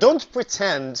 You know, don't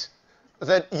pretend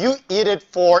that you eat it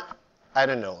for, I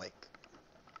don't know, like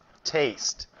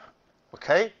taste.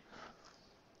 Okay?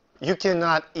 You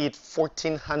cannot eat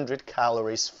 1,400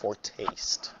 calories for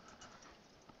taste.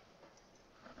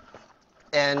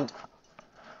 And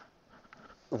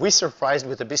we're surprised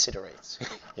with obesity rates.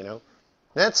 You know,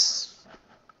 that's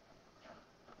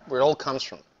where it all comes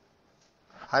from.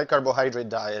 High carbohydrate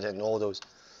diet and all those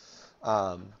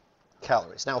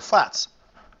calories. Now, fats.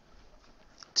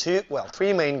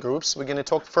 Three main groups. We're going to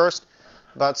talk first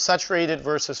about saturated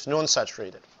versus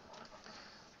non-saturated.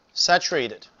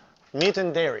 Saturated, meat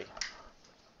and dairy.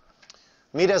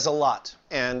 Meat has a lot,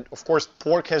 and of course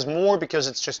pork has more because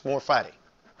it's just more fatty.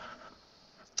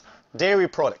 Dairy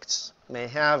products may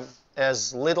have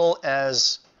as little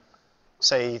as,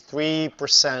 say,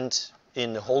 3%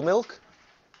 in the whole milk,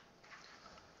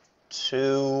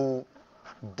 to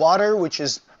butter, which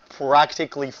is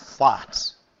practically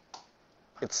fat.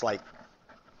 It's like,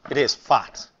 it is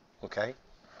fat, okay?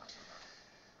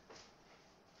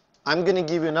 I'm going to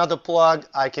give you another plug.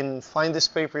 I can find this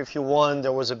paper if you want.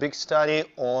 There was a big study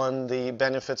on the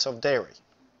benefits of dairy.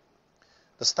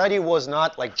 The study was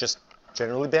not like just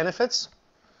generally benefits,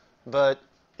 but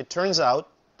it turns out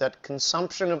that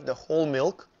consumption of the whole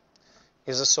milk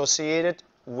is associated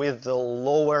with the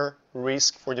lower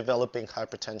risk for developing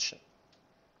hypertension.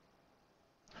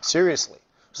 Seriously,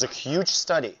 it was a huge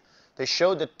study. They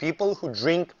showed that people who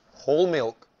drink whole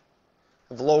milk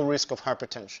have low risk of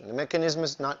hypertension. The mechanism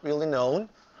is not really known,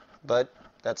 but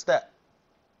that's that.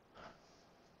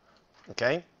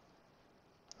 Okay?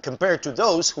 Compared to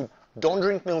those who don't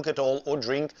drink milk at all or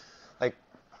drink like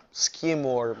skim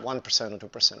or 1% or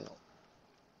 2% milk.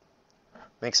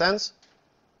 Make sense?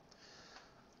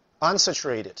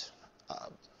 Unsaturated.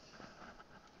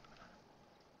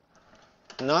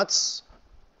 Nuts,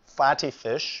 fatty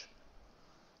fish,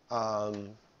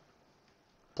 plant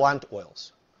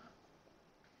oils.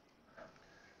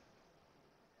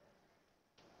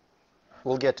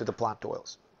 We'll get to the plant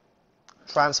oils.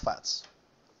 Trans fats.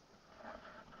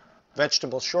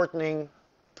 Vegetable shortening,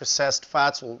 processed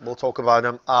fats, we'll talk about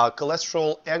them.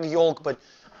 Cholesterol, egg yolk, but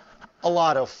a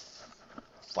lot of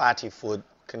fatty food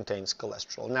contains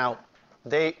cholesterol. Now,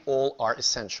 they all are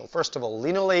essential. First of all,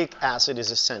 linoleic acid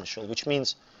is essential, which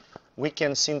means we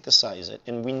can synthesize it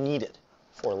and we need it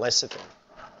for lecithin.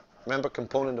 Remember,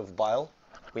 component of bile?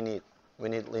 We need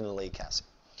linoleic acid.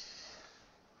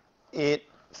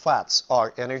 Fats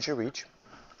are energy rich.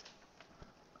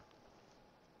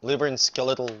 Liver and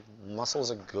skeletal muscles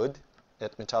are good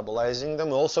at metabolizing them.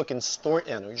 We also can store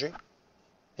energy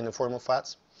in the form of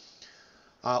fats.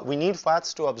 We need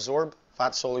fats to absorb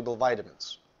fat-soluble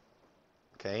vitamins.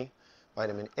 Okay,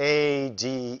 vitamin A,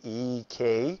 D, E,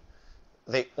 K.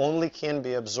 They only can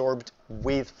be absorbed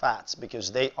with fats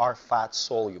because they are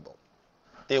fat-soluble.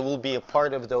 They will be a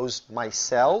part of those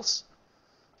micelles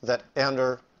that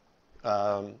enter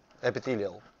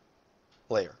epithelial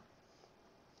layer.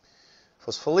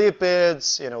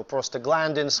 Phospholipids,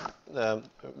 prostaglandins,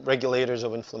 regulators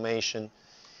of inflammation.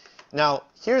 Now,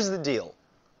 here's the deal.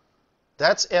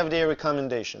 That's FDA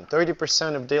recommendation.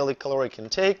 30% of daily caloric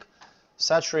intake,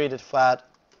 saturated fat,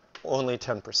 only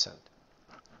 10%. It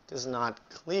is not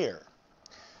clear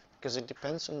because it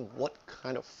depends on what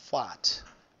kind of fat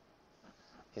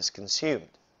is consumed.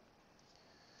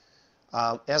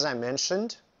 As I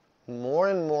mentioned, more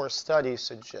and more studies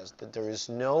suggest that there is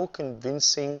no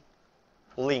convincing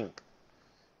link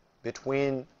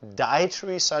between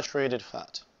dietary saturated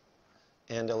fat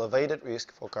and elevated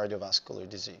risk for cardiovascular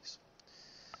disease.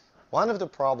 One of the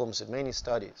problems in many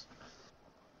studies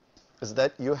is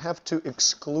that you have to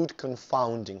exclude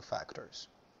confounding factors.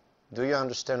 Do you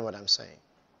understand what I'm saying?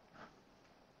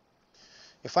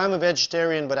 If I'm a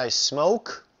vegetarian but I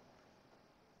smoke,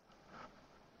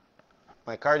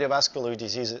 my cardiovascular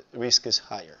disease risk is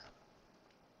higher.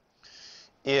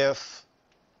 If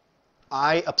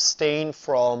I abstain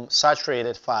from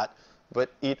saturated fat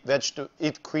but eat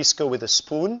Crisco with a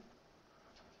spoon,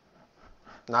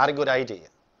 not a good idea.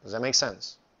 Does that make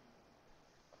sense?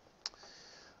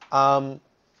 Now,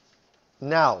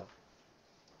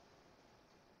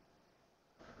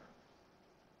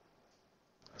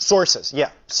 Sources,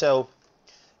 yeah. So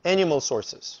animal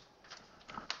sources.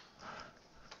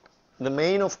 The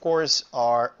main, of course,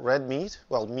 are red meat,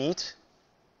 well, meat,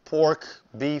 pork,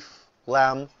 beef,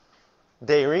 lamb,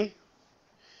 dairy.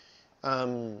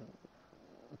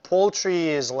 Poultry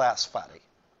is less fatty.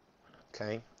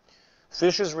 Okay.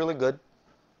 Fish is really good.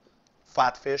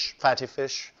 Fat fish, fatty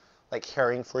fish, like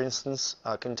herring, for instance,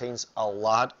 contains a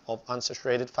lot of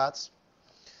unsaturated fats.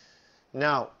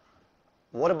 Now,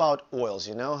 what about oils?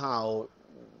 You know how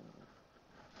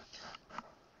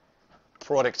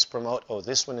products promote, oh,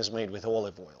 this one is made with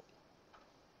olive oil.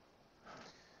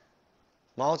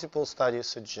 Multiple studies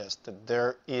suggest that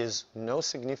there is no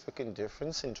significant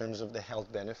difference in terms of the health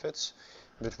benefits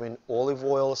between olive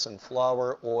oil,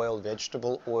 sunflower oil,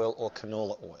 vegetable oil, or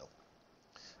canola oil.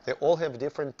 They all have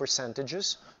different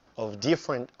percentages of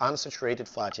different unsaturated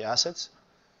fatty acids,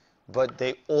 but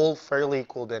they all fairly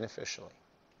equally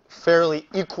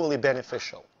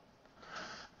beneficial.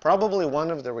 Probably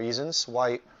one of the reasons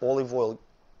why olive oil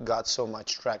got so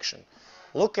much traction.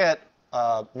 Look at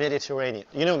Mediterranean,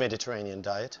 you know, Mediterranean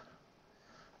diet.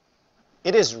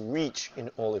 It is rich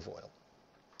in olive oil.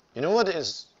 You know what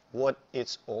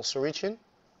it's also rich in?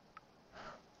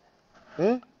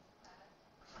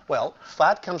 Well,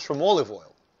 fat comes from olive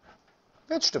oil.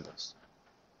 Vegetables.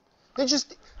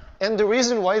 And the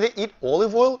reason why they eat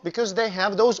olive oil, because they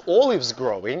have those olives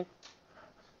growing.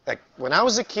 Like when I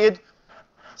was a kid,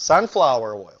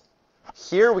 sunflower oil.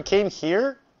 We came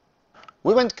here,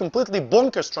 we went completely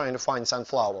bonkers trying to find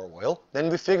sunflower oil. Then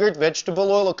we figured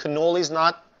vegetable oil or canola is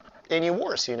not any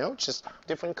worse, you know, just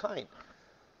different kind.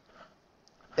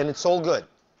 And it's all good.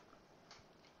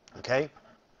 Okay?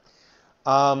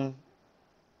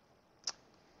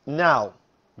 Now,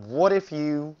 what if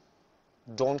you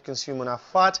don't consume enough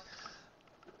fat?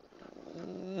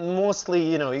 Mostly,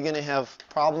 you know, you're going to have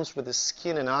problems with the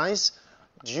skin and eyes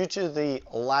due to the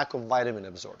lack of vitamin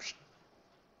absorption.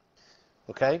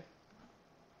 Okay?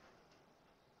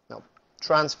 Now,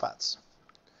 trans fats.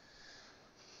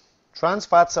 Trans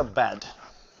fats are bad,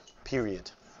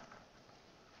 period.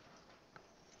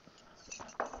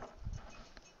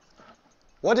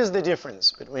 What is the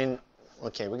difference between,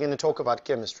 okay, we're going to talk about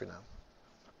chemistry now.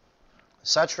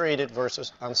 Saturated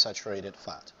versus unsaturated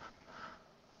fat.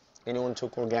 Anyone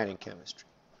took organic chemistry?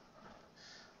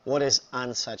 What is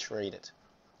unsaturated?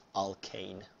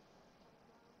 Alkane.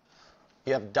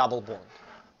 You have double bond.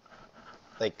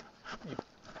 Like,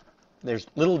 there's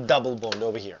little double bond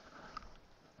over here.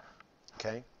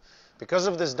 Okay? Because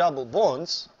of this double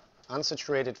bonds,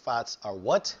 unsaturated fats are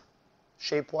what?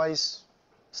 Shape-wise?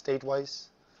 State-wise?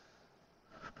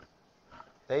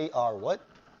 They are what?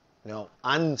 No,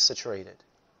 unsaturated.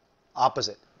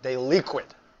 Opposite. They liquid.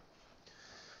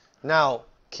 Now,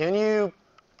 can you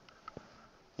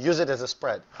use it as a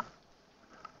spread?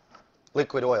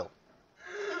 Liquid oil.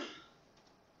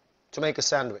 To make a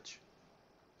sandwich?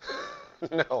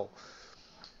 No.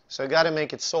 So you got to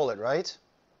make it solid, right?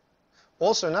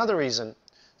 Also, another reason,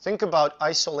 think about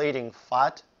isolating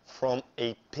fat from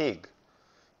a pig.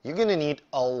 You're going to need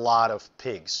a lot of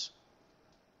pigs.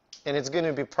 And it's going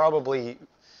to be probably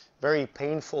very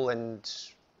painful and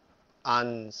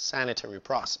unsanitary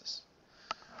process.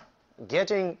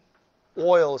 Getting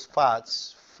oils,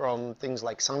 fats from things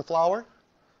like sunflower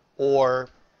or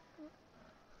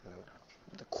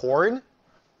the corn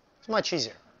is much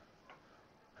easier.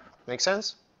 Make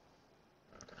sense?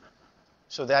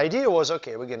 So the idea was,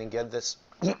 okay, we're going to get this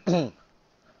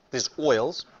these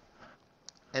oils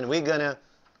and we're going to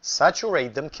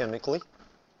saturate them chemically.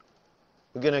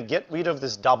 We're going to get rid of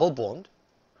this double bond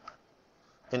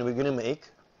and we're going to make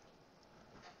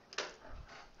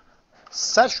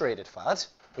saturated fat,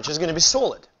 which is going to be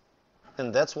solid.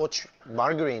 And that's what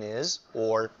margarine is,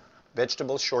 or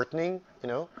vegetable shortening, you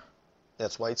know.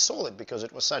 That's why it's solid, because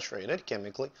it was saturated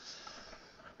chemically.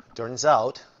 Turns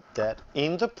out that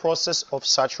in the process of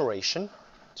saturation,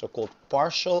 so-called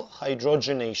partial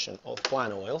hydrogenation of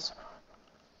plant oils,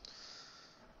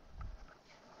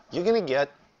 you're going to get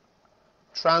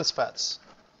trans fats,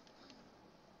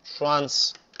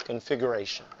 trans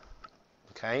configuration,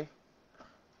 okay?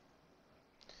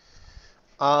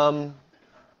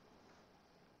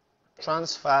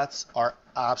 Trans fats are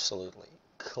absolutely,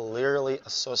 clearly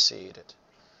associated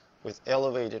with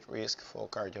elevated risk for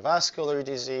cardiovascular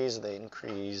disease. They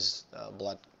increase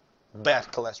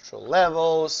bad cholesterol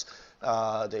levels.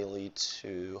 They lead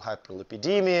to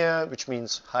hyperlipidemia, which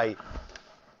means high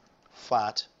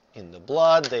fat in the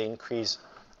blood. They increase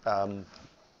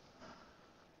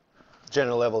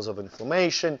general levels of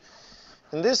inflammation.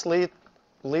 And this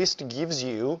list gives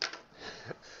you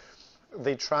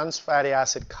the trans fatty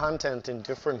acid content in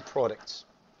different products.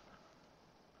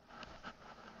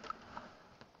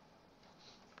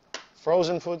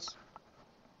 frozen foods,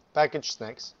 packaged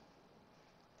snacks.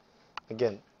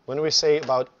 Again, when we say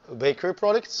about bakery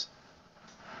products,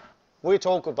 we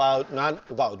talk about not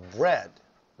about bread,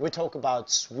 we talk about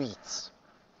sweets,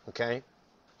 okay?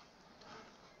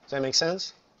 Does that make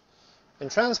sense?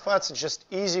 And trans fats are just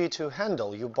easy to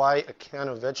handle. You buy a can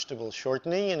of vegetable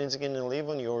shortening and it's going to live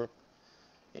in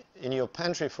your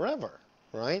pantry forever,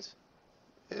 right?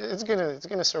 It's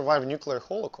gonna survive a nuclear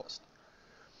holocaust.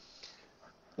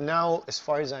 Now, as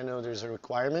far as I know, there's a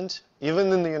requirement,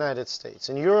 even in the United States.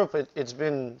 In Europe, it's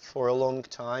been for a long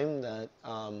time that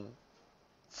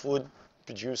food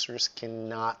producers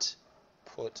cannot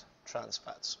put trans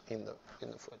fats in the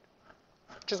food,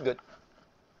 which is good.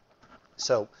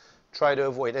 So try to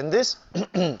avoid. And this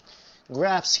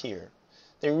graphs here,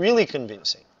 they're really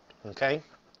convincing. Okay,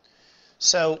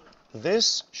 so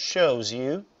this shows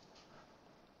you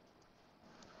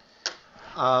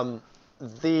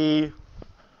the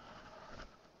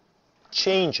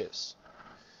changes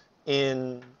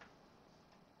in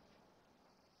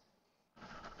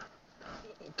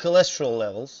cholesterol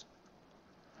levels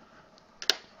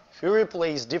if you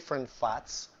replace different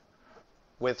fats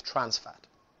with trans fat.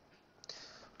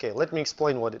 Okay, let me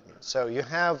explain what it means. So you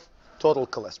have total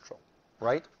cholesterol,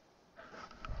 right?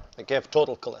 Like you have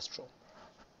total cholesterol.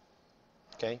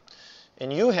 Okay,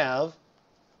 and you have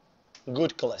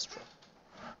good cholesterol.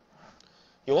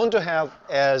 You want to have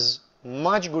as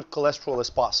much good cholesterol as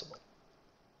possible.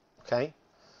 Okay?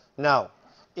 Now,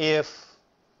 if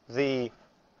the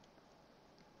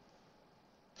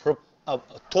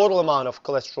total amount of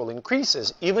cholesterol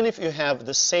increases, even if you have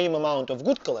the same amount of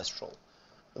good cholesterol,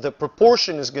 the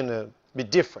proportion is going to be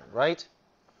different, right?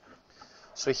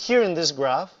 So here in this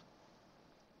graph,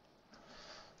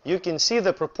 you can see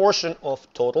the proportion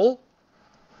of total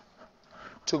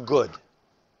to good.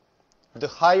 The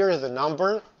higher the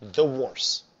number, the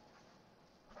worse.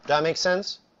 That makes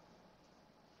sense?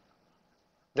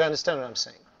 Do you understand what I'm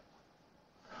saying?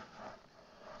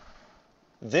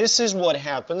 This is what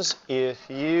happens if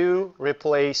you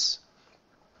replace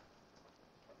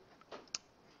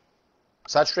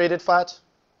saturated fat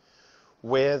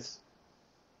with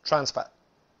trans fat.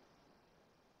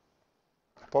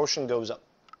 Proportion goes up,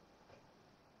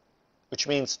 which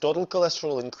means total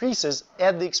cholesterol increases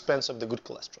at the expense of the good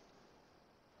cholesterol.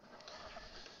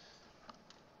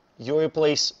 You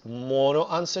replace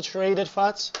monounsaturated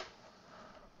fats,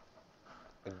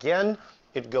 again,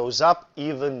 it goes up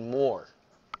even more.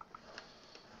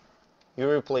 You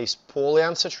replace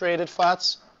polyunsaturated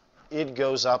fats, it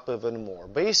goes up even more.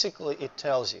 Basically, it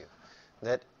tells you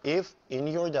that if in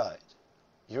your diet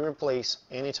you replace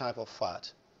any type of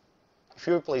fat, if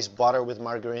you replace butter with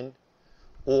margarine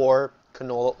or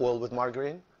canola oil with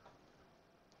margarine,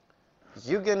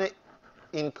 you're going to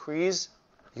increase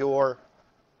your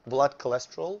blood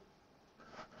cholesterol,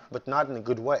 but not in a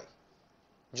good way.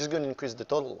 You're just going to increase the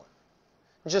total one.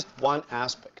 Just one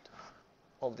aspect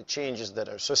of the changes that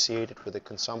are associated with the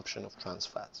consumption of trans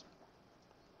fats.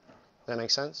 That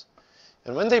makes sense?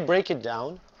 And when they break it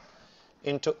down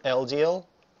into LDL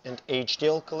and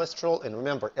HDL cholesterol, and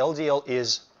remember, LDL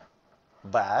is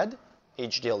bad,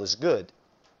 HDL is good,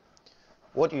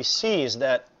 what you see is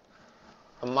that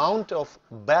amount of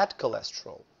bad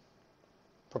cholesterol,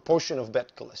 proportion of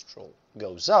bad cholesterol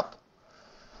goes up,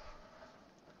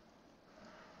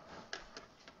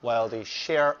 while the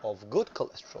share of good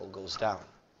cholesterol goes down.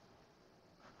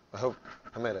 I hope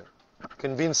I made a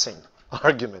convincing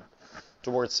argument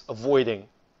towards avoiding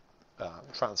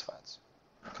trans fats.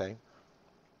 Okay.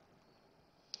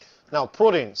 Now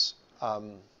proteins,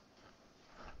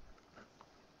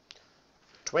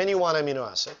 21 amino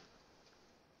acid,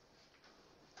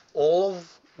 all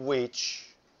of which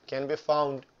can be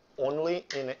found only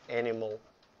in animal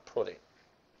protein.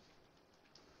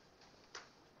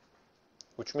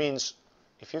 Which means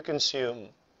if you consume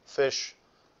fish,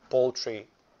 poultry,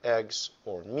 eggs,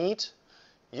 or meat,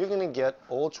 you're going to get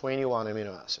all 21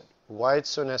 amino acid. Why it's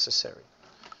so necessary?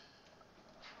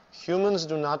 Humans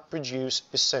do not produce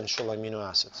essential amino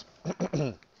acids.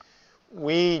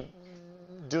 We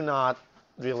do not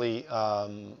really,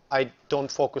 I don't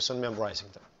focus on memorizing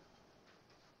them.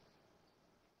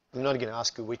 I'm not going to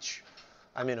ask you which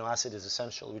amino acid is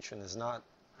essential, which one is not.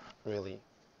 Really,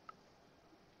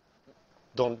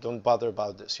 don't bother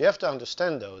about this. You have to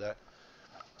understand, though, that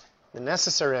the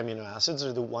necessary amino acids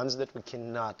are the ones that we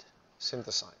cannot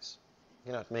synthesize,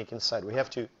 cannot make inside. We have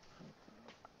to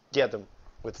get them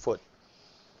with food.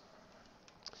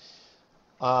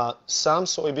 Some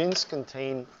soybeans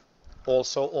contain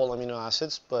also all amino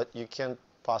acids, but you can't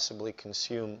possibly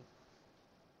consume,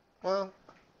 well,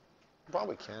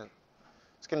 probably can't.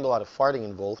 There's going to be a lot of farting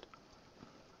involved.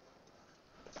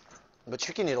 but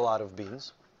you can eat a lot of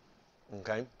beans,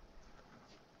 okay?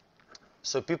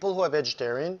 So people who are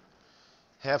vegetarian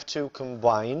have to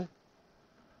combine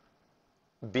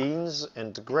beans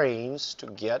and grains to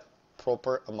get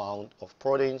proper amount of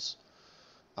proteins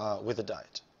with the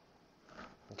diet,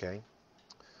 okay?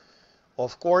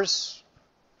 Of course,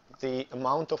 the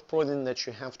amount of protein that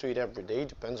you have to eat every day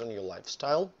depends on your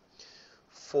lifestyle.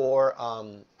 For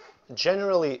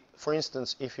generally, for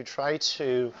instance, if you try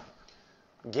to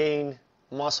gain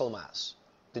muscle mass,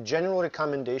 the general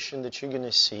recommendation that you're going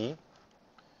to see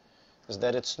is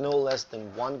that it's no less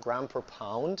than 1 gram per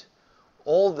pound,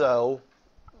 although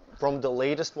from the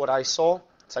latest what I saw,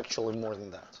 it's actually more than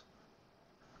that.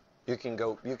 You can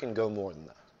go more than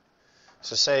that.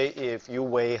 So say if you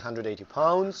weigh 180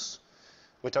 pounds,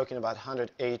 we're talking about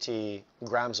 180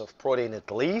 grams of protein at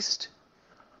least,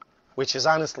 which is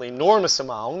honestly an enormous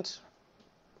amount.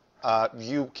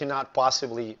 You cannot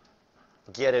possibly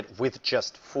get it with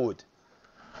just food.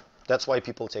 That's why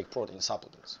people take protein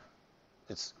supplements.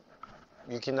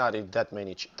 You cannot eat that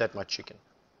much chicken.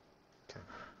 Okay.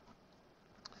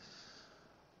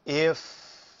 If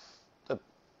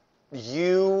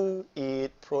you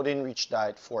eat protein-rich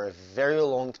diet for a very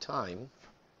long time,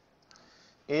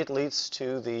 it leads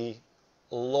to the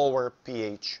lower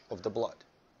pH of the blood.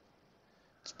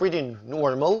 It's pretty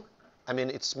normal. I mean,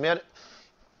 it's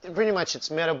pretty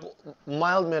much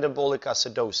mild metabolic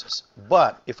acidosis.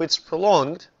 But if it's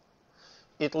prolonged,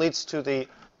 it leads to the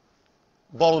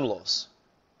bone loss.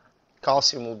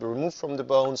 Calcium will be removed from the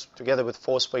bones together with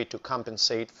phosphate to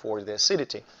compensate for the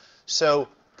acidity. So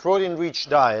protein-rich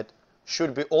diet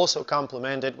should be also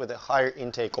complemented with a higher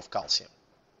intake of calcium.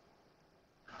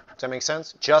 Does that make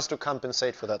sense? Just to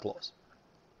compensate for that loss.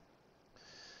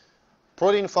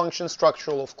 Protein functions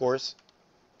structural, of course,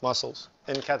 muscles,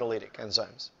 and catalytic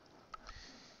enzymes.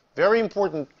 Very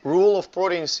important rule of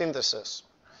protein synthesis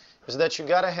is that you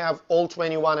got to have all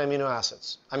 21 amino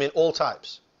acids. I mean, all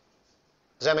types.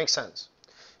 Does that make sense?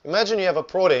 Imagine you have a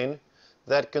protein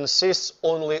that consists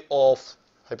only of,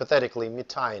 hypothetically,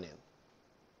 methionine.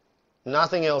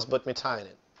 Nothing else but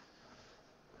methionine.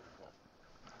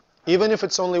 Even if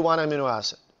it's only 1 amino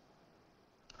acid,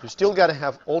 you still got to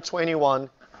have all 21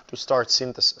 to start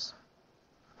synthesis.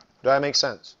 Do that make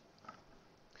sense?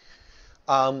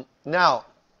 Now,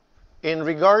 in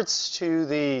regards to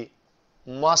the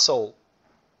muscle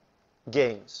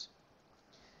gains,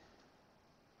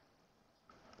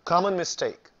 common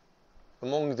mistake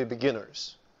among the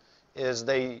beginners is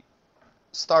they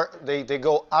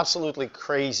go absolutely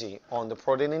crazy on the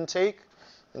protein intake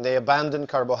and they abandon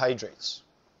carbohydrates.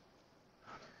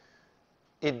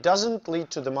 It doesn't lead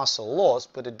to the muscle loss,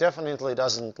 but it definitely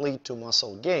doesn't lead to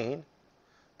muscle gain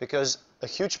because a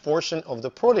huge portion of the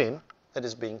protein that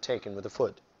is being taken with the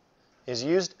food is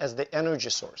used as the energy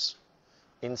source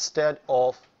instead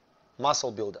of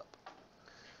muscle buildup.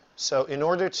 So in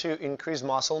order to increase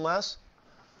muscle mass,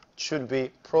 it should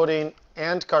be protein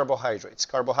and carbohydrates.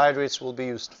 Carbohydrates will be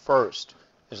used first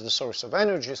as the source of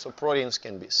energy, so proteins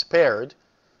can be spared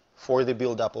for the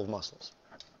buildup of muscles.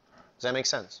 Does that make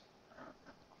sense?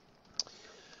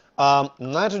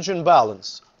 Nitrogen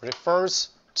balance refers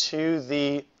to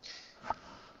the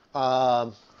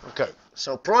okay,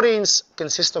 so proteins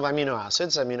consist of amino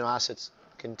acids. Amino acids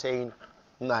contain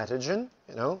nitrogen,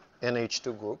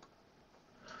 NH2 group.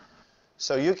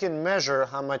 So you can measure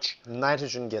how much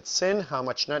nitrogen gets in, how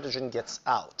much nitrogen gets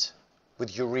out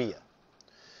with urea.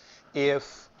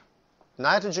 If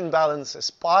nitrogen balance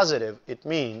is positive, it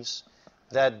means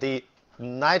that the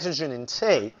nitrogen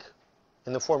intake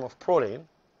in the form of protein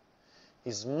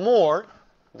is more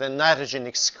than nitrogen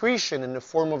excretion in the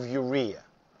form of urea.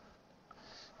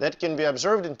 That can be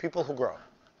observed in people who grow,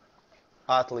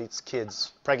 athletes,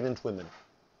 kids, pregnant women.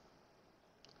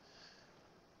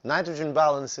 Nitrogen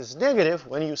balance is negative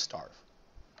when you starve.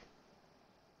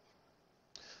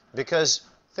 Because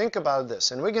think about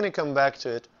this, and we're going to come back to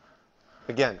it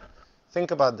again. Think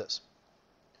about this.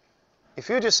 If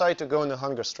you decide to go on a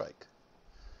hunger strike,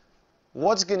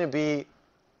 what's going to be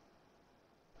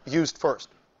used first?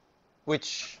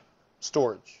 Which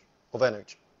storage of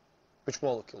energy? Which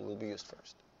molecule will be used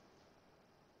first?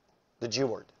 The G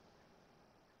word.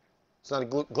 It's not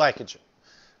glycogen.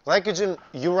 Glycogen,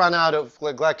 you run out of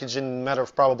glycogen in a matter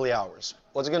of probably hours.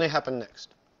 What's going to happen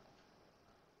next?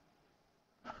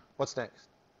 What's next?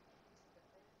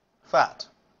 Fat.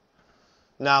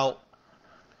 Now,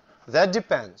 that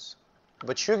depends,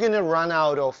 but you're going to run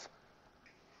out of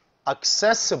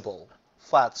accessible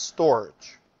fat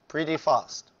storage pretty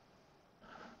fast.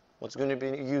 What's going to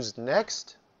be used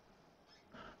next?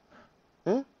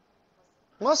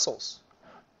 Muscles.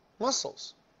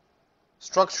 Muscles.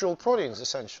 structural proteins,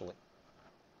 essentially.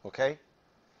 Okay?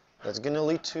 That's going to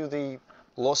lead to the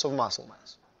loss of muscle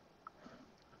mass.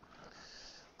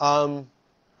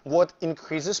 What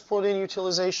increases protein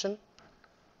utilization?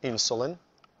 Insulin.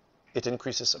 It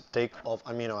increases uptake of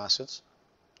amino acids.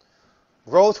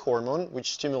 Growth hormone,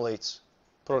 which stimulates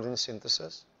protein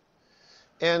synthesis.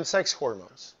 And sex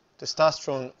hormones,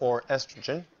 testosterone or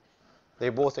estrogen, they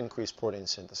both increase protein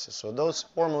synthesis. So those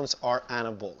hormones are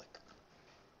anabolic.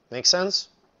 Make sense?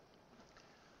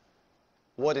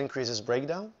 What increases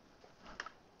breakdown?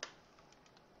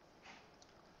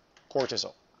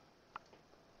 Cortisol.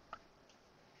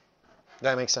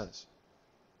 That makes sense.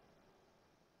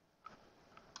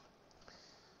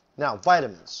 Now,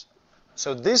 vitamins.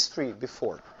 So these three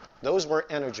before, those were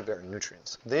energy-bearing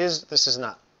nutrients. This is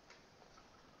not.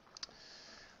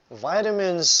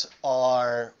 Vitamins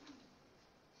are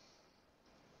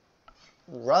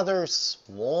rather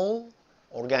small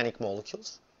organic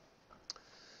molecules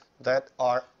that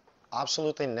are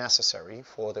absolutely necessary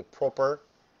for the proper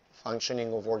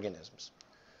functioning of organisms.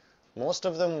 Most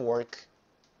of them work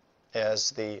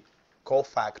as the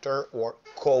cofactor or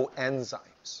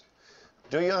coenzymes.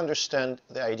 Do you understand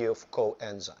the idea of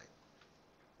coenzyme?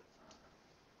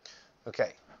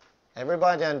 Okay,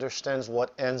 everybody understands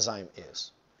what enzyme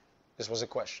is. This was a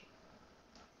question.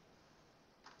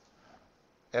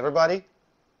 Everybody?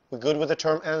 We good with the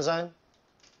term enzyme?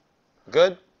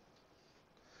 Good?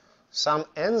 Some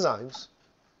enzymes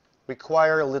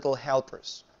require little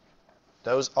helpers.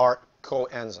 Those are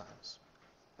coenzymes.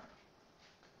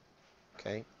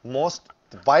 Okay? Most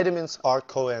vitamins are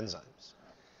coenzymes.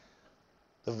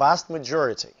 The vast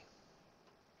majority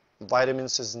of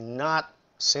vitamins is not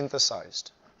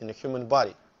synthesized in the human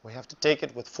body. We have to take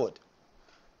it with food.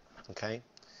 Okay?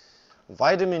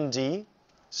 Vitamin D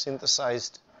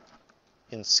synthesized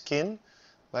in skin,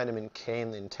 vitamin K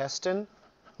in the intestine,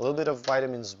 a little bit of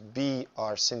vitamins B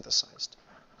are synthesized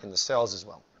in the cells as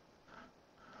well.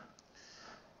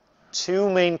 Two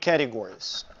main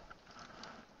categories,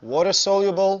 water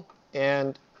soluble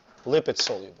and lipid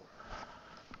soluble.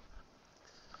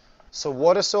 So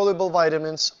water soluble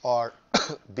vitamins are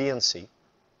B and C,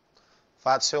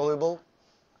 fat soluble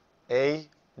A,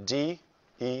 D,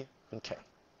 E, and K.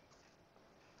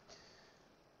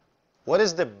 What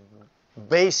is the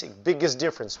biggest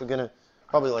difference? We're going to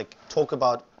probably talk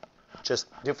about just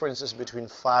differences between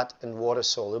fat and water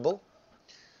soluble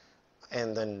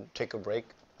and then take a break.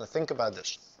 Now think about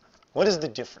this. What is the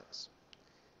difference?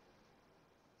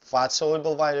 Fat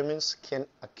soluble vitamins can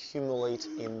accumulate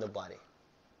in the body.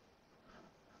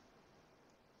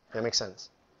 That makes sense?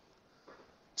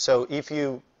 So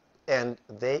and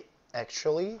they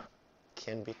actually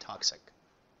can be toxic.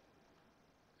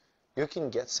 You can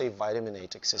get, say, vitamin A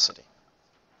toxicity.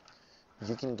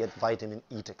 You can get vitamin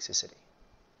E toxicity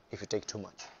if you take too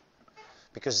much,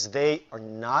 because they are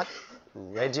not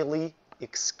readily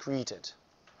excreted.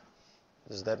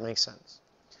 Does that make sense?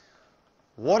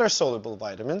 Water-soluble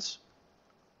vitamins,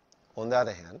 on the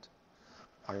other hand,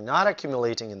 are not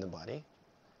accumulating in the body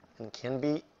and can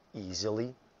be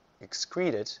easily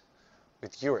excreted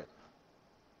with urine.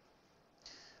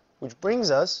 Which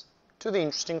brings us to the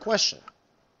interesting question.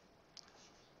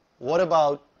 What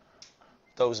about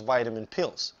those vitamin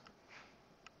pills?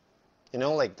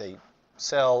 They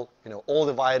sell, all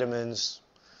the vitamins,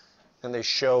 and they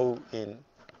show in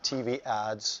TV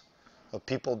ads of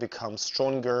people become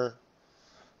stronger,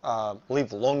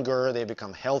 live longer, they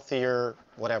become healthier,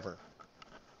 whatever.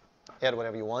 Add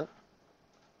whatever you want.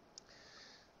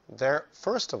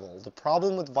 First of all, the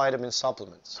problem with vitamin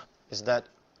supplements is that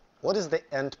what is the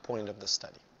end point of the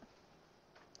study?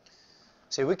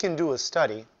 So we can do a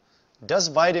study. Does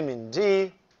vitamin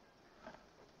D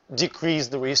decrease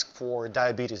the risk for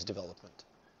diabetes development?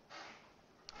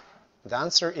 The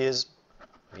answer is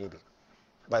maybe.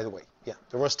 By the way, yeah,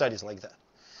 there were studies like that.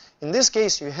 In this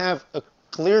case, you have a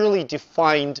clearly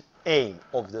defined aim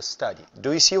of the study.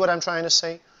 Do you see what I'm trying to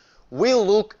say? We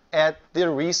look at the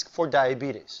risk for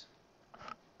diabetes.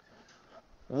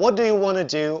 What do you want to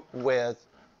do with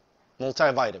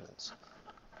multivitamins?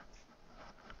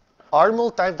 Are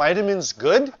multivitamins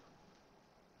good?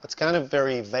 That's kind of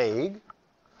very vague.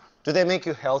 Do they make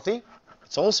you healthy?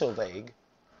 It's also vague.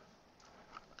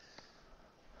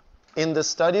 In the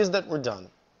studies that were done,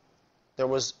 there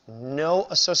was no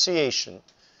association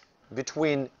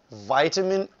between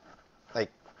vitamin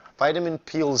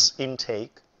pills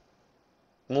intake,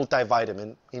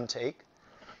 multivitamin intake,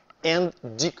 and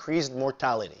decreased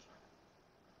mortality.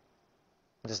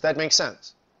 Does that make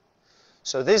sense?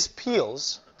 So these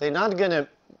pills, they're not going to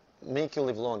make you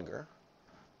live longer.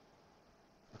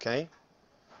 Okay?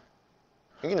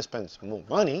 You're going to spend some more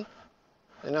money.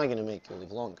 They're not going to make you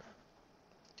live longer.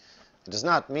 It does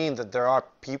not mean that there are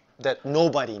people that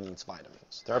nobody needs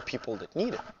vitamins. There are people that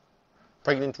need it.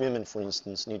 Pregnant women, for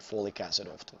instance, need folic acid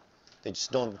often. They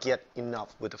just don't get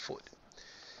enough with the food.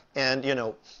 And, you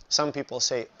know, some people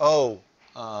say, oh,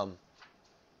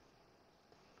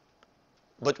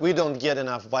 but we don't get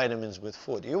enough vitamins with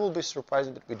food. You will be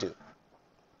surprised, but we do.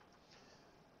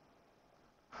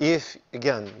 If,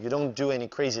 again, you don't do any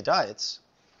crazy diets,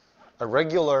 a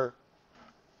regular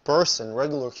person,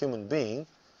 regular human being,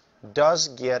 does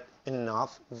get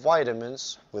enough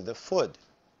vitamins with the food,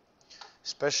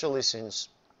 especially since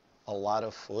a lot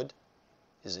of food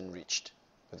is enriched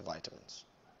with vitamins.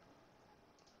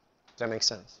 Does that make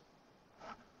sense?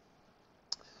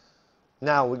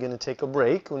 Now we're going to take a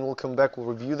break. When we'll come back, we'll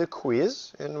review the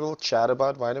quiz and we'll chat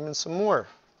about vitamins some more.